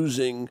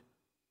 losing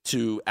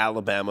to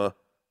Alabama,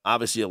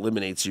 obviously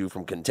eliminates you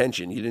from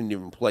contention. You didn't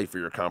even play for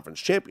your conference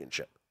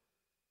championship.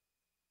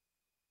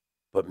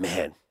 But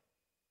man,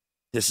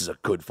 this is a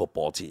good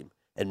football team.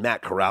 And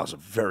Matt Corral's a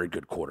very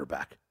good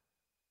quarterback.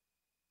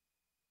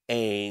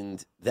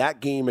 And that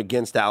game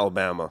against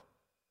Alabama,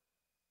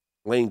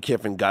 Lane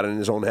Kiffin got in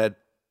his own head.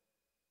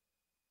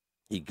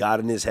 He got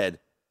in his head.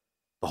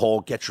 The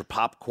whole get your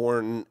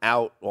popcorn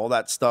out, all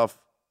that stuff.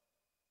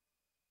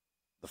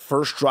 The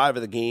first drive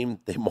of the game,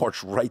 they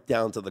march right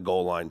down to the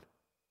goal line.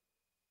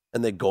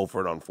 And they go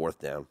for it on 4th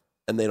down.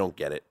 And they don't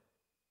get it.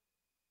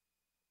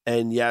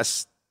 And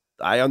yes,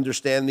 I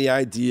understand the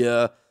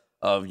idea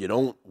of you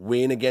don't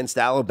win against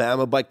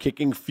Alabama by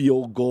kicking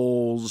field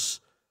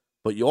goals,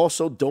 but you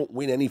also don't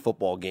win any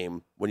football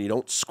game when you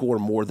don't score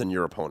more than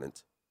your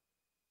opponent.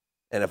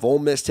 And if Ole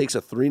Miss takes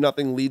a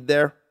 3-0 lead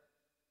there,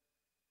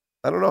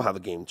 I don't know how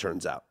the game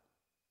turns out.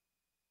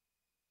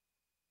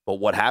 But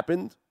what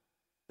happened?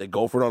 They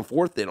go for it on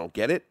 4th. They don't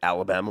get it.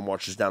 Alabama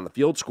marches down the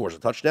field, scores a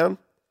touchdown.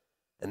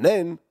 And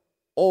then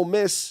Ole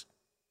Miss,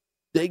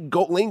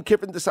 Lane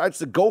Kiffin decides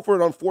to go for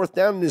it on 4th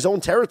down in his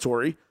own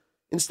territory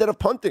instead of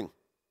punting.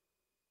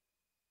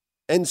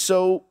 And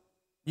so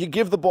you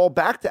give the ball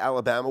back to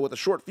Alabama with a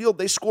short field.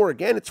 They score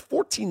again. It's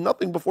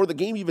 14-0 before the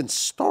game even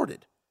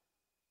started.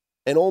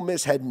 And Ole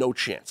Miss had no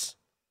chance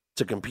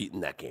to compete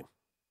in that game.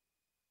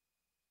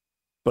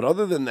 But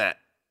other than that,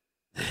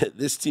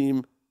 this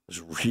team was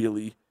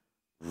really,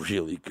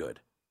 really good.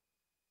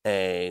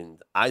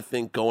 And I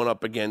think going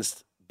up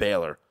against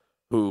Baylor,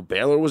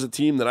 Baylor was a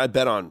team that I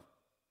bet on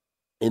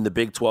in the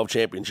Big 12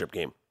 championship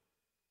game.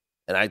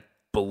 And I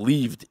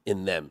believed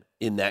in them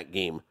in that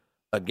game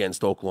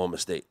against Oklahoma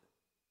State.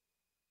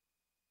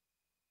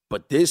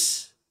 But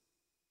this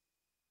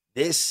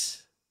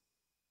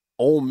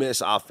Ole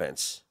Miss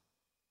offense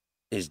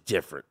is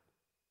different.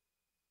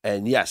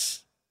 And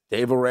yes,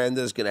 Dave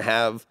Aranda is going to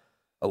have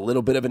a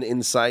little bit of an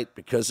insight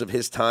because of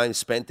his time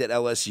spent at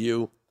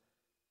LSU.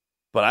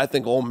 But I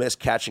think Ole Miss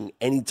catching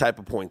any type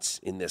of points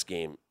in this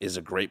game is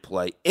a great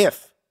play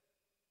if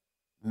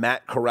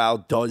Matt Corral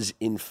does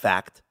in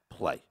fact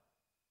play.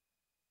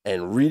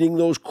 And reading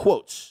those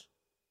quotes,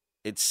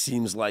 it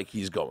seems like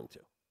he's going to.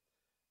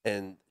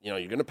 And, you're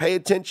going to pay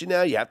attention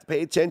now. You have to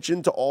pay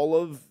attention to all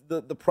of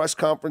the press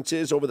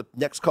conferences over the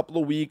next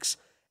couple of weeks.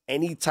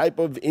 Any type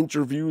of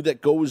interview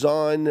that goes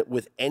on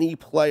with any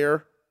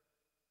player,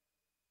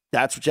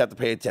 that's what you have to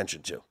pay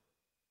attention to.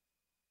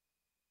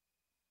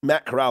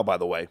 Matt Corral, by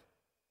the way,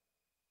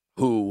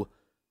 who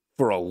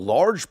for a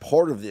large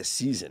part of this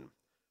season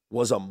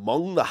was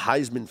among the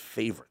Heisman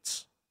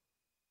favorites,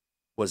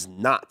 was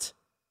not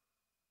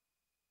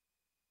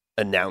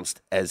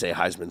announced as a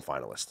Heisman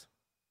finalist.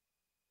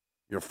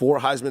 Your 4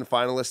 Heisman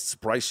finalists: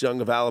 Bryce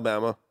Young of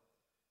Alabama,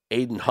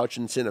 Aiden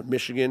Hutchinson of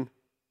Michigan,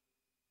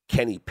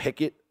 Kenny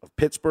Pickett of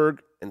Pittsburgh,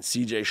 and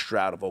C.J.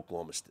 Stroud of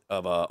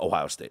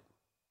Ohio State.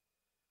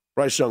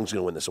 Bryce Young's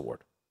going to win this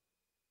award.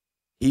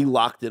 He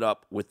locked it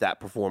up with that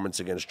performance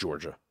against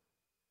Georgia.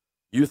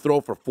 You throw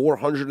for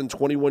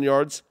 421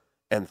 yards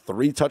and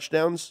 3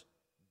 touchdowns,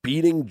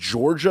 beating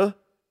Georgia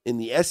in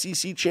the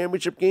SEC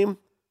championship game,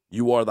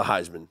 you are the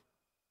Heisman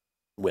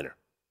winner.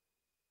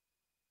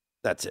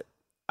 That's it.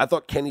 I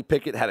thought Kenny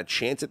Pickett had a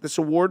chance at this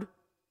award.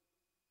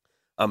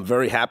 I'm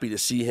very happy to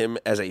see him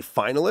as a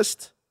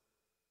finalist.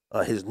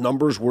 His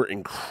numbers were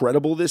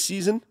incredible this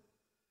season.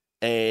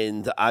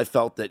 And I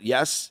felt that,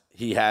 yes,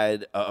 he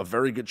had a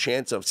very good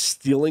chance of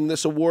stealing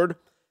this award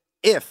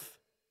if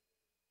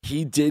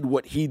he did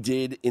what he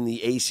did in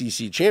the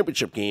ACC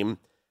championship game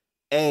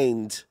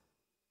and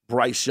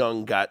Bryce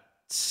Young got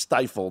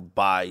stifled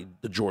by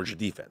the Georgia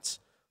defense.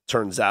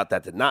 Turns out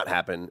that did not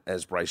happen,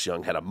 as Bryce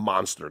Young had a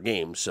monster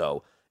game,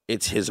 so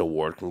it's his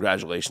award.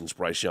 Congratulations,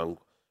 Bryce Young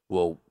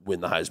will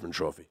win the Heisman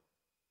Trophy.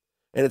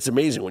 And it's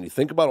amazing when you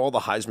think about all the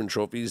Heisman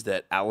trophies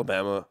that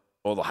Alabama,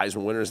 all the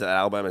Heisman winners that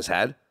Alabama's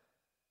had.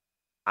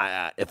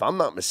 If I'm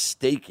not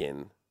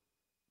mistaken,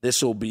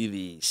 this will be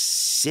the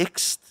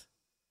 6th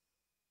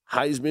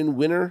Heisman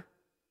winner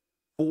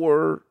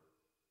for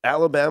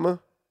Alabama.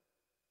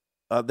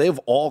 They've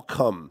all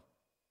come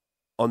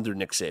under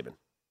Nick Saban.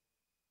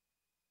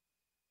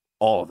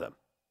 All of them.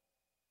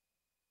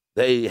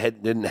 They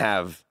didn't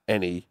have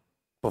any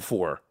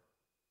before.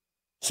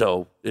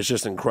 So it's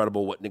just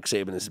incredible what Nick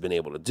Saban has been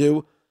able to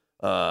do.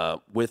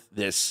 with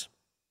this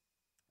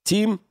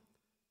team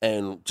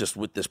and just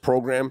with this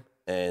program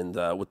and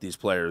with these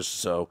players.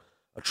 So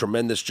a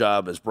tremendous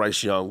job as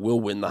Bryce Young will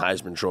win the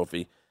Heisman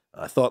Trophy.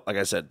 I thought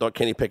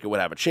Kenny Pickett would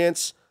have a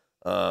chance.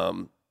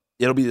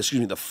 It'll be,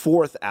 the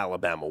fourth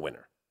Alabama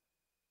winner.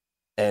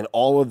 And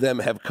all of them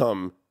have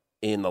come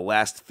in the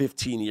last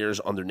 15 years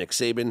under Nick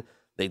Saban.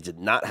 They did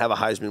not have a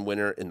Heisman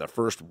winner in the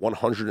first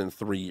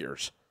 103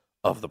 years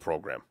of the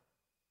program.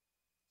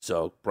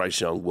 So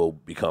Bryce Young will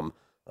become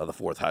the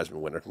fourth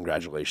Heisman winner.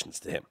 Congratulations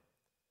to him.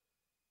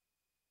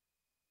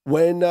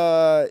 When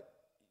other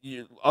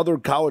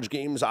college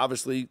games,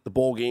 obviously the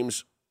bowl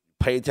games,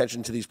 pay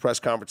attention to these press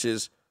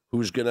conferences.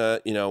 Who's going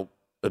to,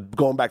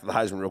 going back to the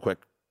Heisman real quick,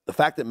 the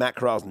fact that Matt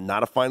Corral is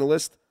not a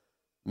finalist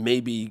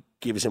maybe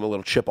gives him a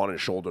little chip on his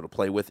shoulder to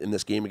play with in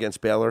this game against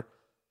Baylor.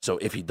 So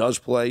if he does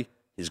play,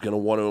 he's going to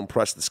want to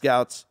impress the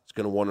scouts. He's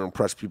going to want to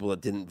impress people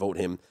that didn't vote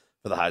him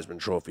for the Heisman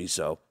Trophy.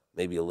 So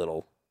maybe a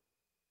little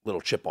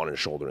chip on his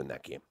shoulder in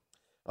that game.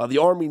 The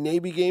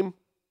Army-Navy game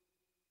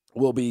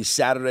will be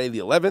Saturday the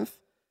 11th,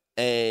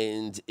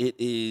 and it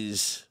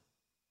is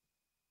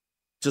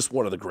just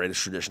one of the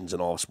greatest traditions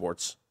in all of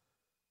sports.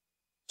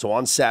 So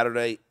on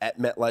Saturday at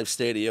MetLife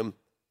Stadium,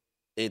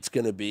 it's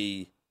going to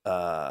be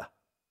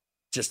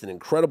just an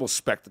incredible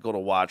spectacle to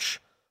watch.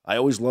 I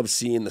always love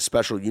seeing the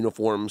special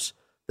uniforms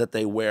that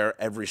they wear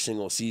every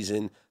single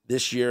season.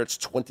 This year, it's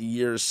 20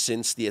 years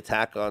since the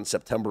attack on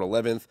September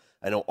 11th.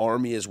 I know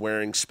Army is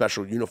wearing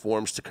special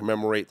uniforms to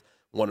commemorate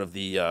one of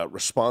the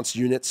response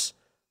units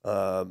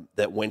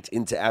that went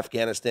into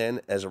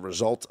Afghanistan as a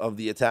result of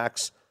the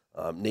attacks.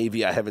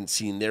 Navy, I haven't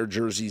seen their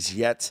jerseys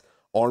yet.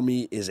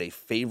 Army is a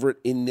favorite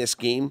in this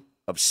game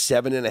of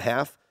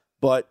 7.5,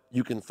 but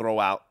you can throw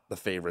out the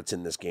favorites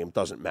in this game.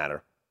 Doesn't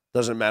matter.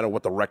 Doesn't matter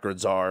what the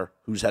records are,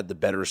 who's had the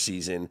better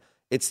season.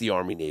 It's the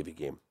Army-Navy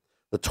game.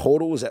 The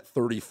total is at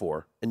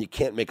 34, and you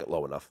can't make it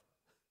low enough.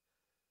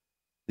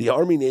 The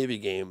Army-Navy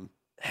game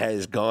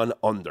has gone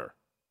under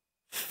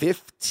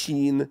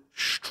 15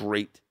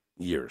 straight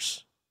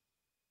years.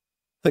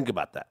 Think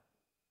about that.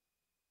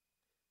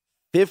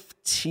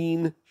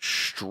 15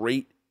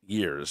 straight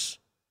years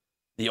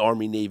the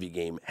Army-Navy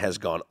game has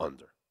gone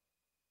under.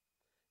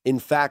 In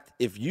fact,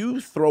 if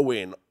you throw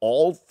in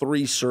all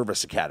three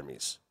service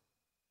academies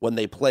when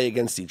they play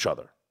against each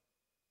other,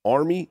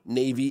 Army,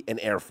 Navy, and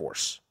Air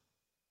Force,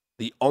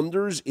 the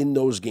unders in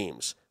those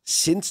games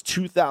since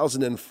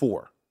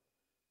 2004,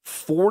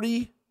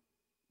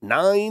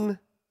 49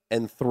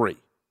 and 3.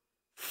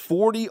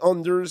 40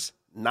 unders,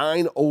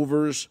 9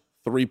 overs,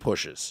 3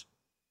 pushes.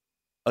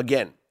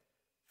 Again,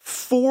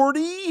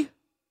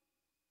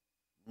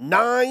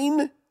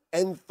 49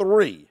 and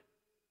 3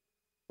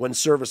 when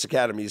service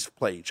academies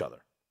play each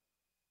other.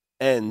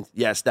 And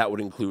yes, that would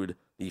include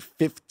the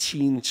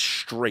 15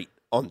 straight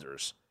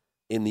unders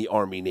in the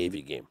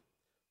Army-Navy game.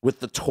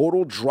 With the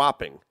total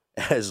dropping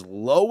as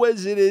low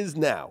as it is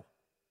now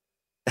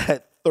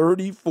at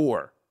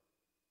 34,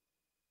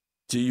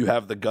 do you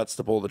have the guts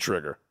to pull the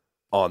trigger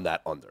on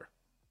that under?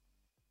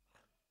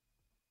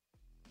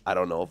 I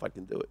don't know if I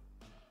can do it.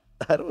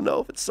 I don't know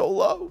if it's so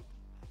low.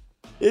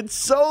 It's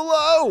so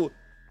low.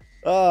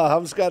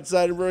 I'm Scott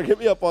Seidenberg. Hit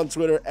me up on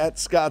Twitter at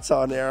Scott's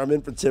On Air. I'm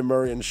in for Tim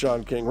Murray and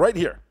Sean King right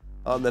here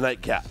on the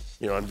Nightcap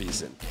here on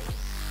VSiN.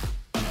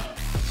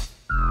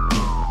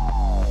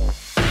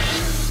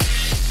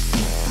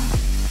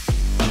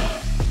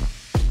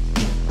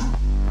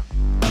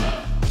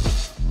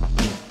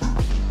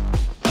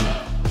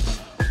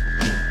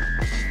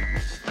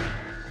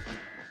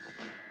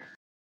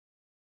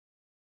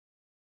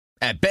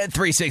 At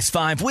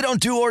Bet365, we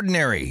don't do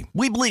ordinary.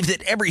 We believe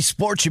that every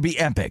sport should be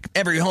epic.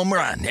 Every home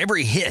run,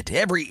 every hit,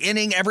 every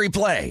inning, every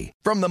play.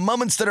 From the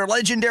moments that are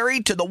legendary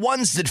to the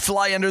ones that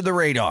fly under the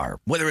radar.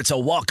 Whether it's a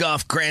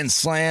walk-off grand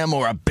slam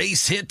or a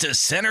base hit to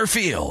center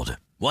field.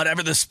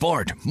 Whatever the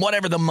sport,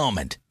 whatever the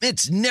moment.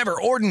 It's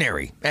never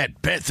ordinary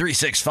at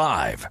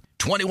Bet365.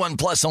 21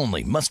 plus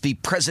only. Must be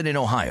present in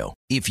Ohio.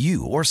 If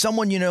you or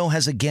someone you know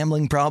has a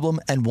gambling problem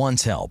and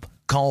wants help,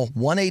 call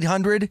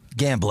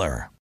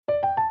 1-800-GAMBLER.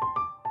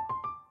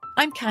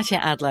 I'm Katya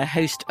Adler,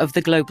 host of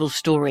The Global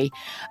Story.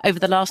 Over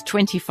the last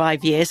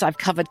 25 years, I've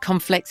covered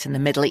conflicts in the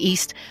Middle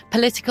East,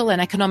 political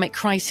and economic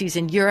crises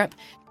in Europe,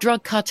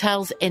 drug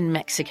cartels in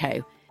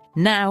Mexico.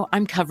 Now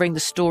I'm covering the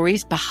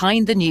stories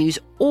behind the news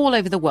all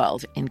over the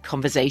world in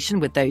conversation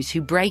with those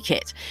who break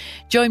it.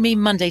 Join me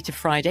Monday to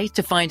Friday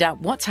to find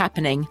out what's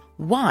happening,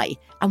 why,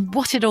 and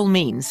what it all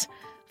means.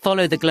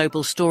 Follow The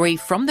Global Story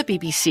from the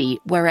BBC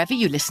wherever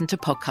you listen to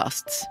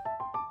podcasts.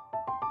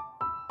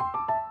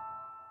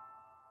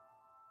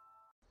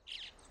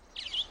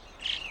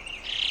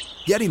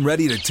 Getting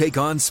ready to take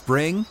on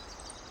spring?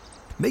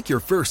 Make your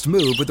first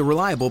move with the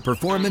reliable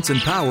performance and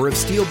power of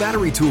Steel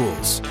battery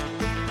tools.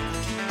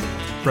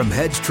 From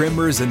hedge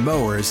trimmers and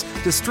mowers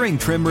to string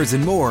trimmers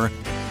and more,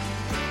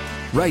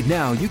 right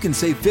now you can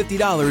save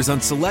 $50 on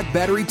select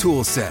battery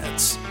tool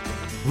sets.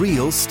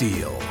 Real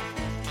Steel.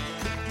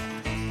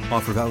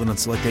 Offer valid on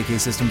select AK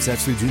system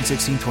sets through June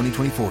 16,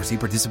 2024. See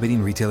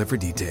participating retailer for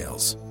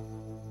details.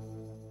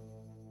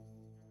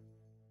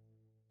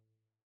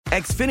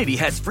 Xfinity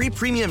has free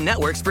premium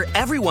networks for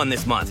everyone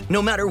this month,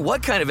 no matter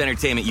what kind of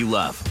entertainment you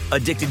love.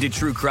 Addicted to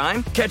true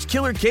crime? Catch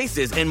killer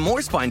cases and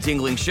more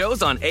spine-tingling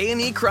shows on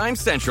A&E Crime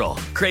Central.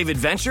 Crave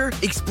adventure?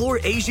 Explore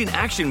Asian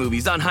action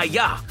movies on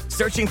Hi-YAH.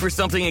 Searching for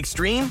something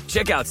extreme?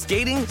 Check out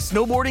skating,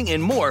 snowboarding,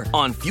 and more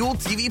on Fuel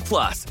TV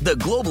Plus, the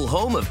global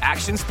home of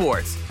action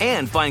sports.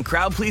 And find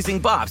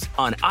crowd-pleasing bops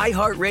on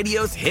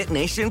iHeartRadio's Hit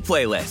Nation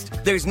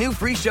playlist. There's new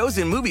free shows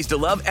and movies to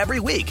love every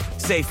week.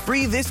 Say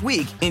free this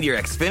week in your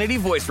Xfinity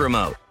voice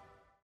remote.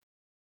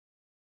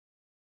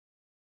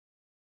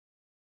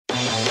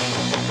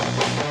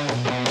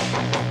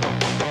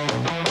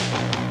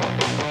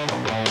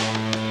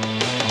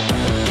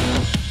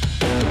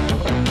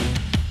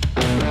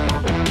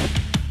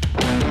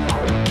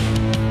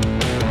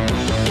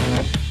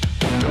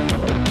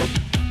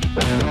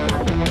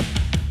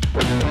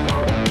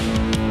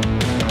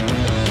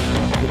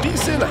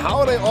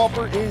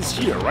 Offer is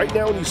here. Right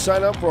now, when you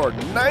sign up for our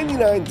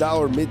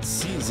 $99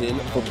 mid-season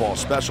football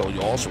special,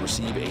 you'll also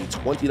receive a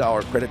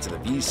 $20 credit to the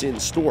VSiN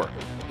store.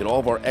 Get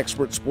all of our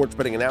expert sports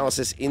betting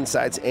analysis,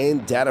 insights,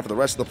 and data for the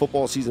rest of the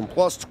football season,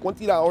 plus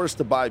 $20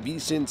 to buy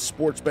VSiN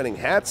sports betting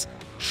hats,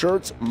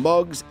 shirts,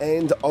 mugs,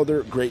 and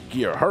other great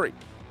gear. Hurry.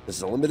 This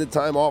is a limited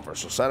time offer,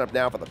 so sign up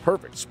now for the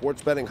perfect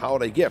sports betting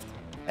holiday gift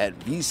at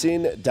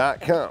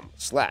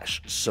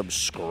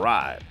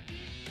vsin.com/subscribe.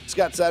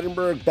 Scott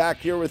Seidenberg back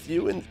here with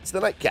you, and it's the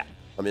Nightcap.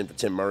 I'm in for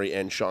Tim Murray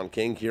and Sean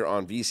King here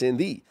on VSiN,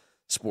 the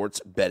Sports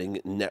Betting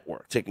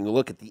Network. Taking a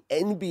look at the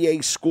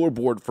NBA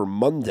scoreboard for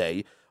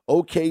Monday,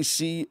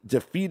 OKC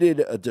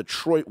defeated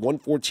Detroit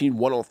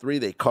 114-103.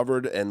 They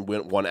covered and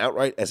won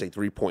outright as a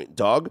 3-point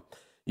dog.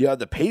 You had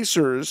the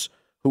Pacers,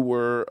 who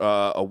were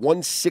a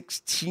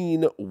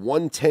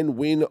 116-110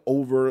 win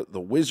over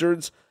the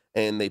Wizards,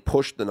 and they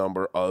pushed the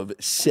number of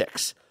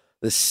 6.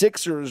 The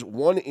Sixers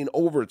won in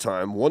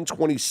overtime,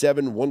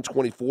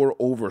 127-124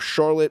 over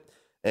Charlotte,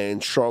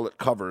 and Charlotte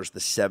covers the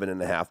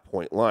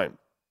 7.5-point line.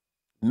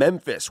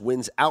 Memphis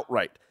wins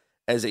outright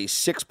as a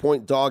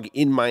 6-point dog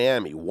in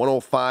Miami,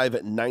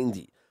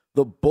 105-90.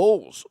 The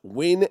Bulls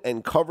win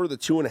and cover the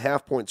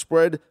 2.5-point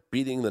spread,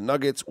 beating the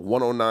Nuggets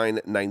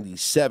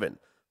 109-97.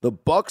 The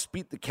Bucks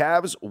beat the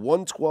Cavs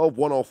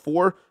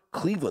 112-104.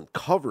 Cleveland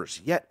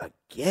covers yet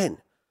again.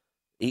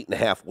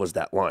 8.5 was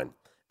that line.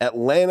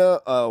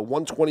 Atlanta,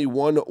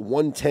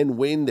 121-110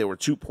 win. They were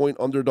 2-point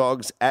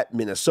underdogs at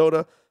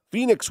Minnesota.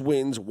 Phoenix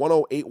wins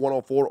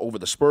 108-104 over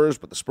the Spurs,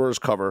 but the Spurs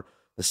cover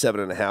the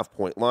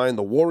 7.5-point line.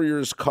 The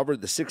Warriors covered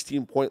the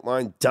 16-point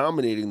line,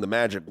 dominating the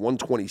Magic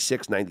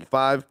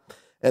 126-95.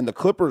 And the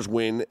Clippers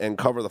win and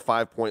cover the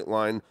 5-point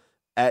line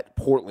at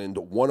Portland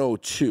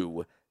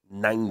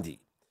 102-90.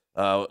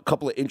 A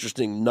couple of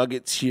interesting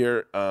nuggets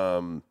here.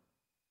 You're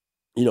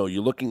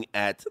looking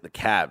at the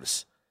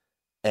Cavs,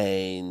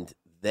 and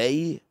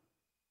they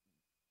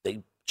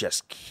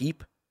just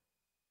keep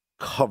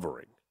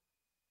covering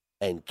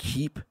and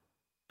keep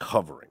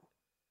covering.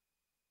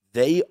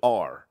 They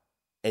are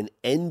an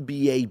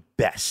NBA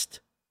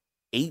best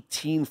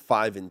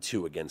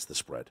 18-5-2 against the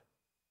spread.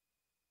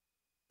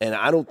 And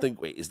I don't think,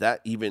 is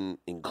that even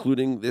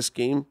including this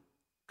game?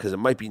 Because it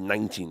might be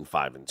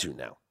 19-5-2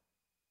 now.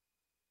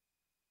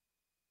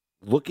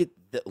 Look at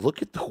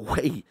the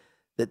way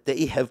that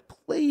they have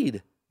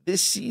played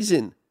this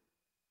season.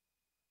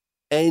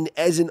 And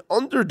as an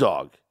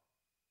underdog,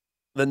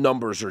 the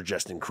numbers are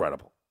just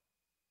incredible.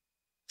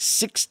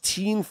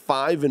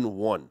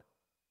 16-5-1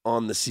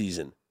 on the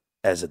season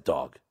as a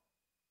dog.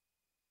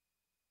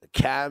 The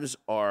Cavs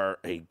are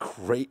a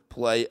great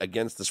play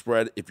against the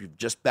spread. If you've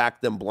just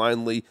backed them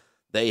blindly,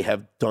 they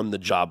have done the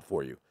job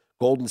for you.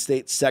 Golden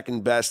State,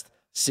 second best,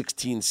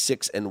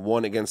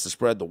 16-6-1 against the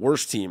spread. The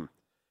worst team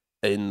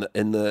in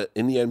the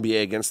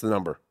NBA against the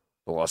number,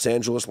 the Los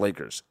Angeles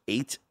Lakers,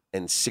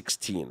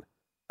 8-16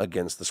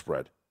 against the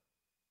spread.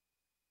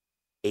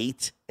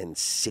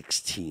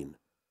 8-16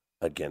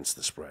 against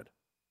the spread.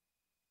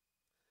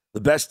 The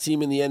best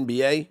team in the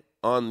NBA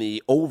on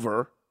the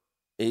over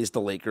is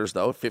the Lakers,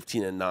 though,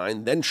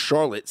 15-9. Then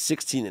Charlotte,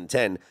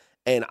 16-10.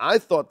 And I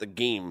thought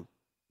the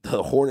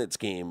Hornets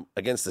game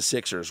against the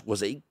Sixers,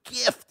 was a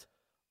gift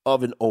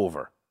of an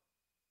over.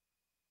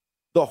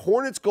 The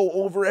Hornets go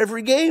over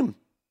every game.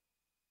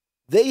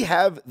 They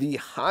have the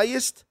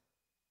highest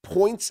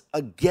points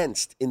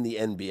against in the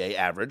NBA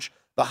average,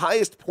 the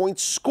highest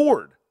points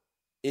scored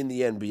in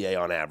the NBA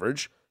on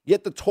average,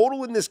 yet the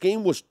total in this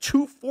game was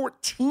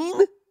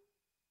 214.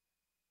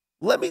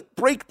 Let me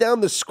break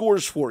down the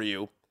scores for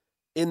you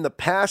in the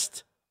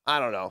past,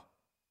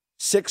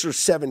 6 or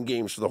 7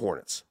 games for the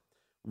Hornets.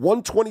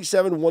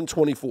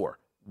 127-124,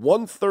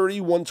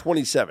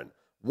 130-127,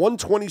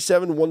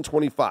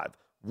 127-125,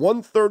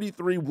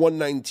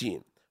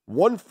 133-119,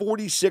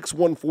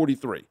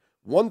 146-143,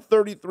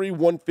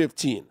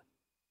 133-115.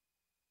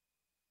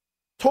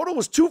 Total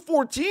was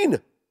 214.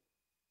 It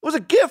was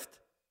a gift.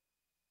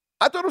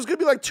 I thought it was going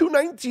to be like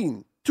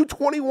 219,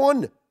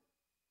 221,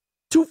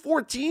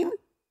 214.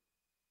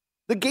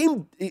 The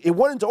game, it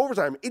went into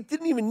overtime. It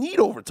didn't even need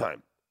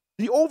overtime.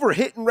 The over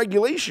hit in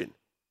regulation,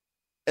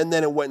 and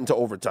then it went into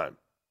overtime.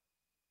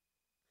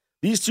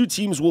 These two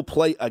teams will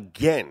play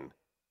again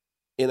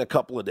in a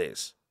couple of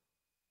days.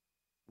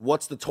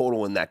 What's the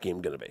total in that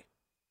game going to be?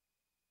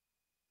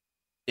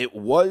 It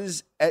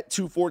was at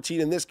 214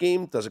 in this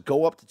game. Does it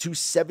go up to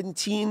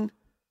 217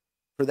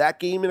 for that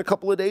game in a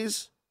couple of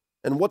days?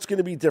 And what's going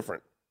to be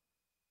different?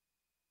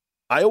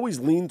 I always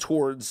lean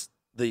towards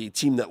the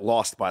team that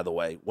lost, by the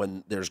way,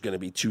 when there's going to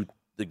be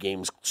the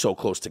games so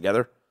close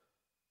together.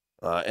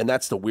 And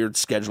that's the weird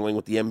scheduling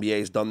what the NBA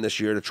has done this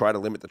year to try to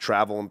limit the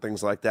travel and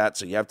things like that.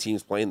 So you have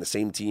teams playing the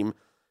same team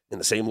in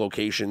the same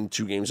location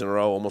 2 games in a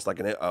row, almost like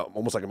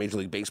a Major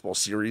League Baseball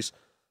series.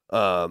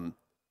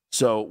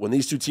 So when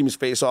these two teams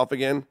face off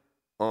again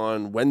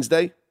on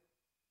Wednesday,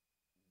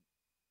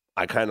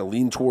 I kind of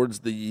lean towards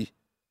the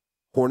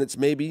Hornets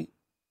maybe,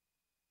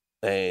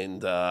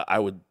 and I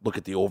would look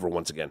at the over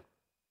once again.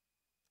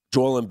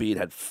 Joel Embiid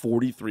had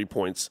 43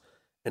 points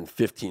and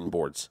 15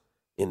 boards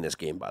in this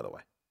game, by the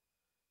way.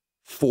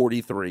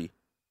 43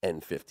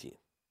 and 15.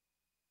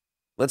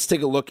 Let's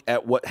take a look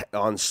at what's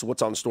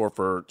on store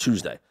for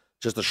Tuesday.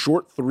 Just a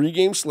short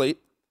 3-game slate.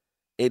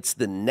 It's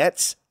the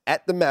Nets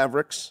at the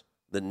Mavericks,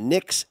 the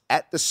Knicks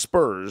at the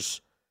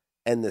Spurs,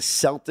 and the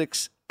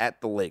Celtics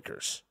at the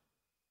Lakers.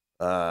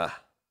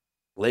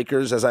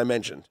 Lakers, as I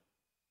mentioned,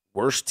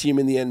 worst team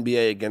in the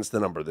NBA against the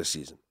number this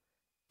season.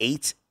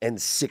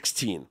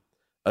 8-16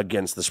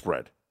 against the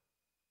spread.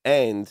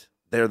 And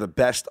they're the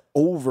best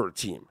over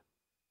team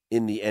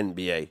in the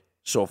NBA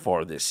so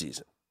far this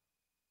season.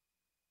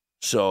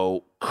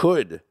 So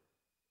could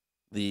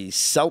the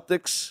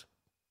Celtics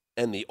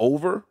and the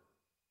over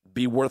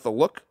be worth a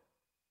look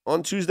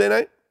on Tuesday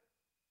night?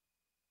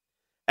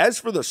 As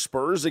for the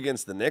Spurs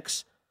against the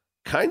Knicks,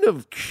 kind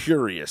of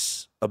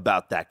curious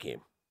about that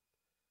game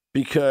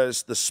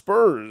because the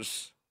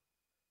Spurs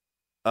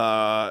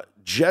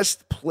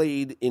just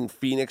played in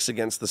Phoenix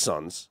against the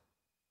Suns.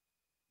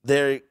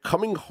 They're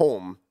coming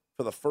home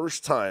for the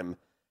first time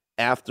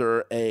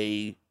after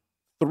a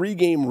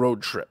 3-game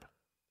road trip.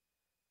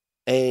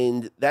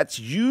 And that's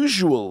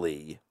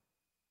usually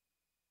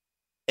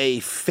a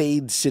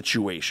fade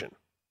situation.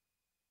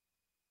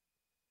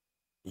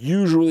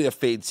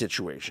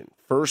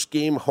 First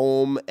game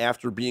home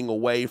after being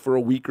away for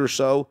a week or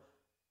so,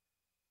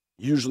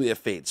 usually a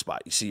fade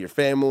spot. You see your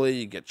family,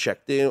 you get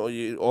checked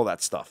in, all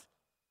that stuff.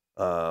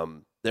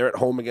 They're at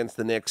home against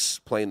the Knicks,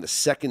 playing the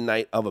second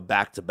night of a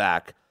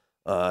back-to-back.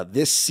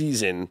 This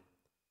season,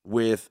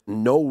 with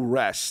no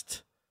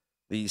rest,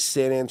 the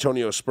San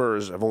Antonio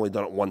Spurs have only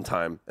done it one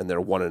time, and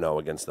they're 1-0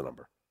 against the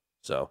number.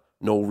 So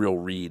no real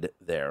read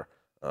there.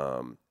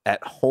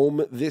 At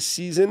home this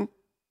season,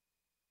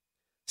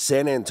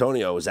 San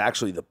Antonio is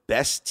actually the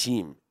best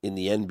team in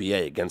the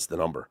NBA against the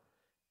number.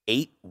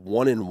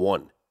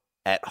 8-1-1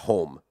 at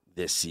home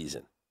this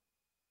season.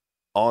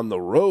 On the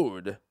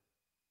road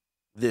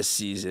this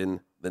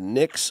season, the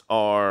Knicks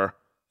are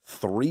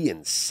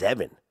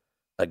 3-7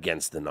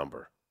 against the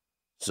number.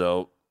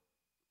 So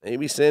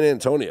maybe San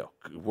Antonio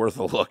worth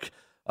a look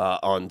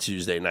on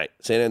Tuesday night.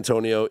 San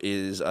Antonio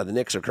is the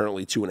Knicks are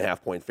currently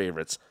 2.5-point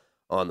favorites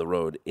on the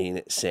road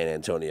in San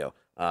Antonio.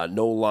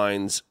 No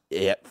lines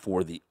yet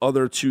for the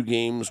other 2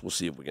 games. We'll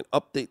see if we can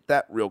update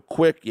that real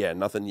quick. Yeah,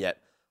 nothing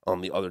yet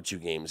on the other 2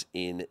 games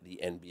in the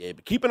NBA.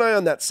 But keep an eye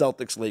on that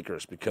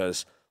Celtics-Lakers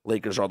because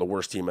Lakers are the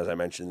worst team, as I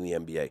mentioned,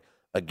 in the NBA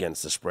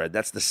against the spread.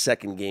 That's the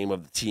second game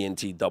of the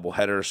TNT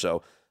doubleheader.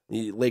 So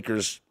the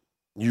Lakers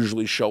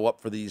usually show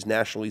up for these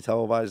nationally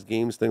televised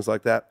games, things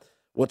like that.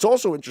 What's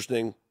also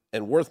interesting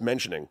and worth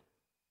mentioning,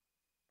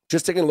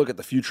 just taking a look at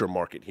the future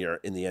market here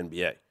in the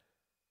NBA.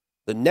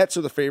 The Nets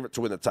are the favorite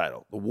to win the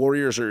title. The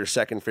Warriors are your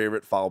second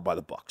favorite, followed by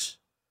the Bucks.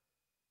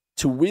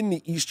 To win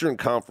the Eastern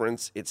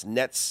Conference, it's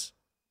Nets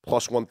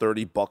plus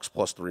 130, Bucks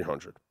plus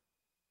 300.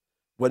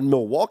 When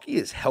Milwaukee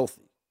is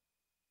healthy,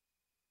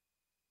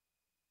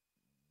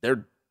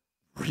 they're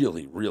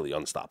really, really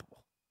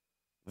unstoppable.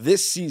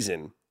 This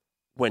season,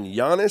 when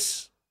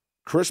Giannis,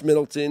 Chris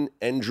Middleton,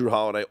 and Jrue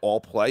Holiday all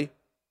play,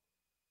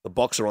 the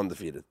Bucks are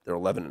undefeated. They're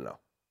 11-0.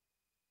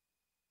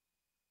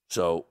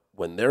 So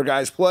when their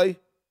guys play,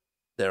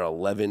 they're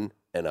 11-0.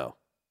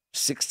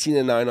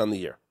 16-9 on the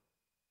year.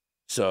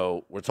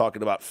 So we're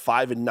talking about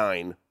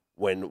 5-9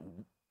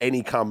 when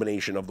any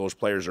combination of those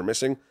players are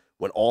missing.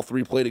 When all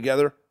 3 play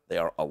together, they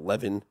are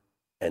 11-0.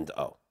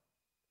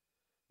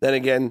 Then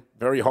again,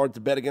 very hard to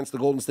bet against the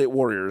Golden State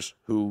Warriors,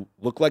 who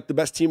look like the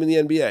best team in the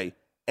NBA,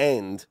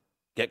 and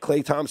get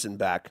Klay Thompson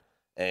back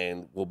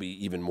and will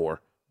be even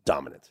more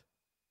dominant.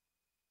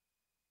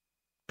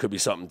 Could be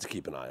something to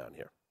keep an eye on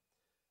here.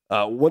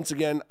 Once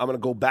again, I'm going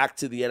to go back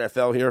to the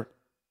NFL here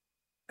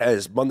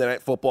as Monday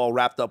Night Football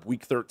wrapped up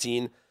Week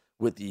 13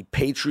 with the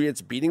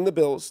Patriots beating the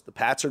Bills. The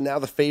Pats are now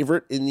the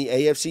favorite in the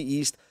AFC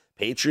East.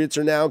 Patriots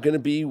are now going to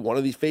be one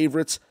of the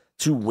favorites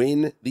to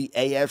win the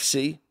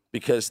AFC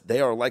because they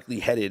are likely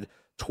headed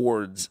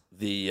towards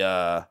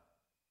the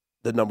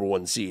number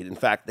 1 seed. In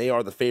fact, they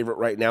are the favorite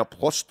right now,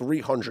 plus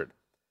 300.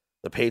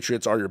 The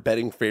Patriots are your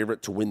betting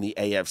favorite to win the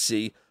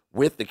AFC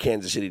with the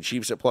Kansas City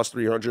Chiefs at plus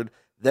 300,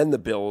 then the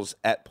Bills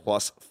at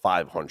plus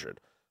 500.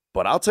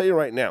 But I'll tell you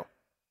right now,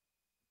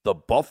 the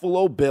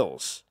Buffalo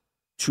Bills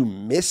to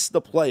miss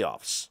the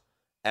playoffs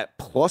at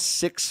plus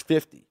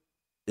 650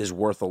 is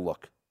worth a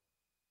look.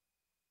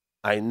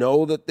 I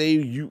know that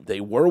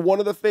they were one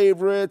of the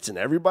favorites, and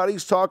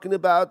everybody's talking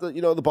about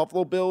the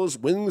Buffalo Bills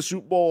winning the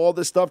Super Bowl, all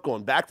this stuff,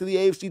 going back to the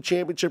AFC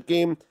Championship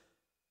game.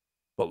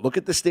 But look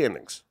at the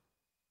standings.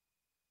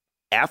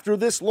 After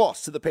this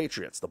loss to the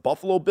Patriots, the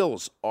Buffalo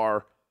Bills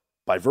are,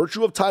 by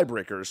virtue of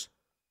tiebreakers,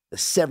 the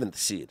 7th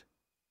seed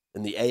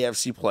in the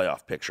AFC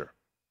playoff picture.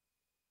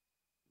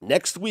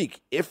 Next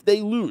week, if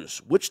they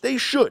lose, which they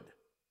should,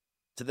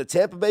 to the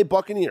Tampa Bay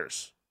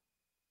Buccaneers,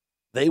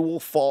 they will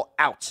fall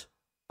out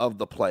of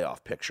the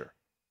playoff picture.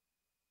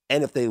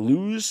 And if they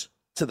lose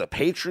to the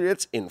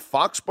Patriots in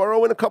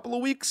Foxborough in a couple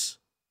of weeks,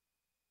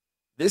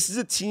 this is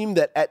a team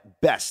that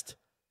at best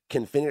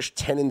can finish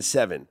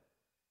 10-7,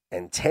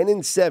 and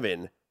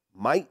 10-7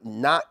 might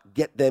not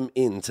get them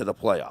into the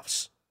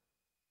playoffs.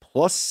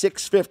 Plus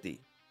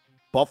 650,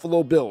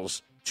 Buffalo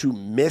Bills to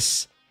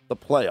miss the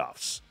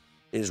playoffs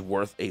is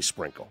worth a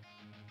sprinkle.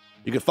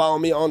 You can follow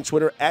me on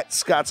Twitter at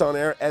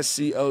ScottsOnAir,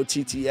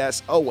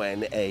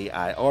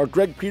 ScottsOnair.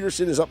 Greg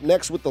Peterson is up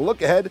next with the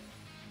look ahead.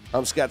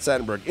 I'm Scott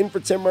Seidenberg, in for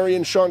Tim Murray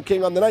and Sean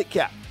King on the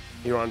Nightcap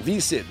here on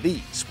VSiN, the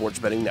Sports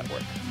Betting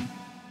Network.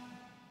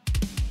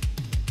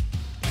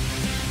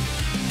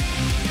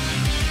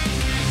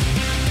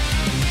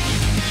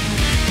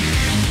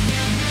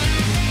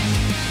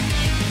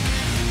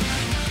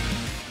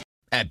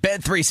 At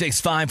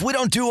Bet365, we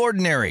don't do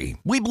ordinary.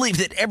 We believe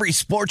that every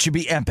sport should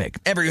be epic.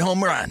 Every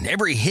home run,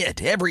 every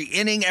hit, every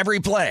inning, every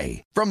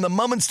play. From the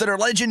moments that are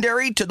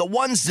legendary to the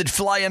ones that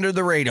fly under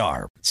the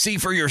radar. See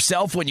for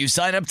yourself when you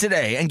sign up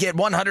today and get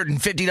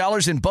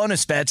 $150 in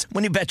bonus bets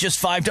when you bet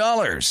just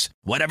 $5.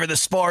 Whatever the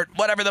sport,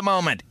 whatever the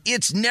moment,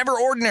 it's never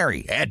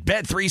ordinary at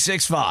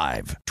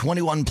Bet365.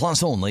 21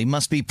 plus only.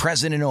 Must be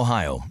present in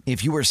Ohio.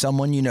 If you or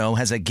someone you know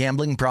has a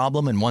gambling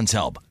problem and wants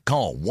help,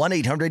 call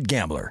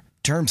 1-800-GAMBLER.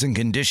 Terms and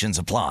conditions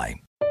apply.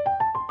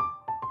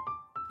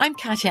 I'm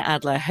Katya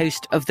Adler,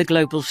 host of The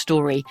Global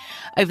Story.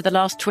 Over the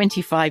last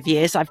 25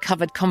 years, I've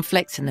covered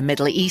conflicts in the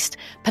Middle East,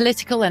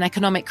 political and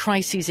economic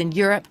crises in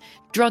Europe,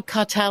 drug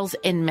cartels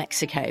in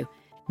Mexico.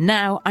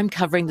 Now I'm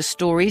covering the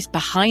stories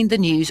behind the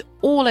news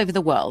all over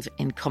the world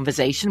in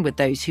conversation with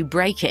those who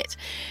break it.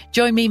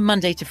 Join me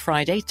Monday to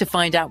Friday to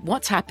find out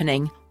what's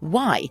happening,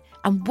 why,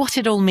 and what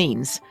it all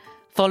means.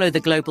 Follow The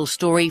Global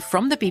Story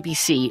from the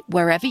BBC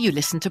wherever you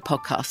listen to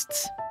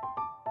podcasts.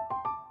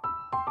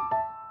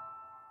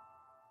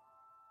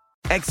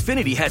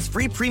 Xfinity has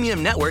free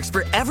premium networks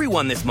for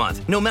everyone this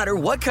month, no matter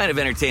what kind of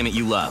entertainment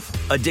you love.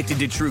 Addicted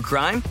to true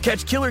crime?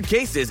 Catch killer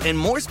cases and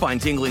more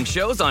spine-tingling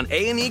shows on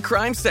A&E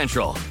Crime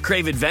Central.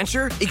 Crave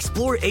adventure?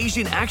 Explore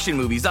Asian action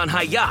movies on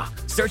Hi-YAH.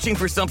 Searching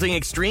for something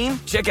extreme?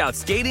 Check out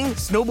skating,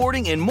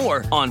 snowboarding, and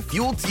more on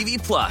Fuel TV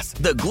Plus,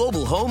 the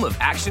global home of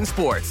action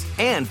sports.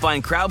 And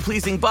find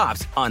crowd-pleasing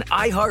bops on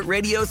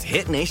iHeartRadio's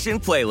Hit Nation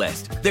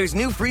playlist. There's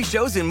new free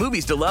shows and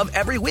movies to love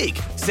every week.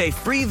 Say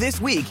free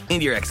this week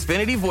in your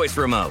Xfinity voice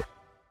remote.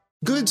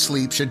 Good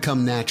sleep should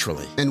come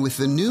naturally, and with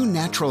the new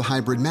Natural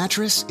Hybrid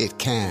mattress, it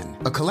can.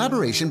 A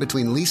collaboration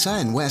between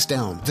Leesa and West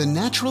Elm, the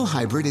Natural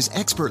Hybrid is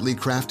expertly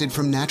crafted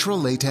from natural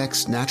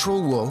latex,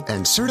 natural wool,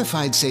 and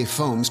certified safe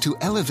foams to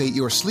elevate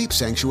your sleep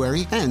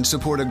sanctuary and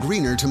support a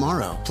greener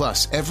tomorrow.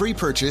 Plus, every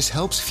purchase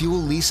helps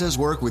fuel Leesa's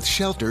work with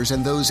shelters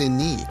and those in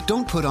need.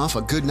 Don't put off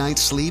a good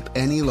night's sleep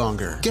any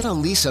longer. Get a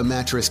Leesa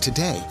mattress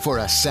today for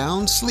a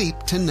sound sleep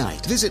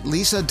tonight. Visit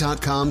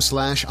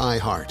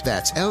leesa.com/iHeart.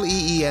 That's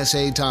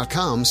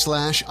LEESA.com/iHeart.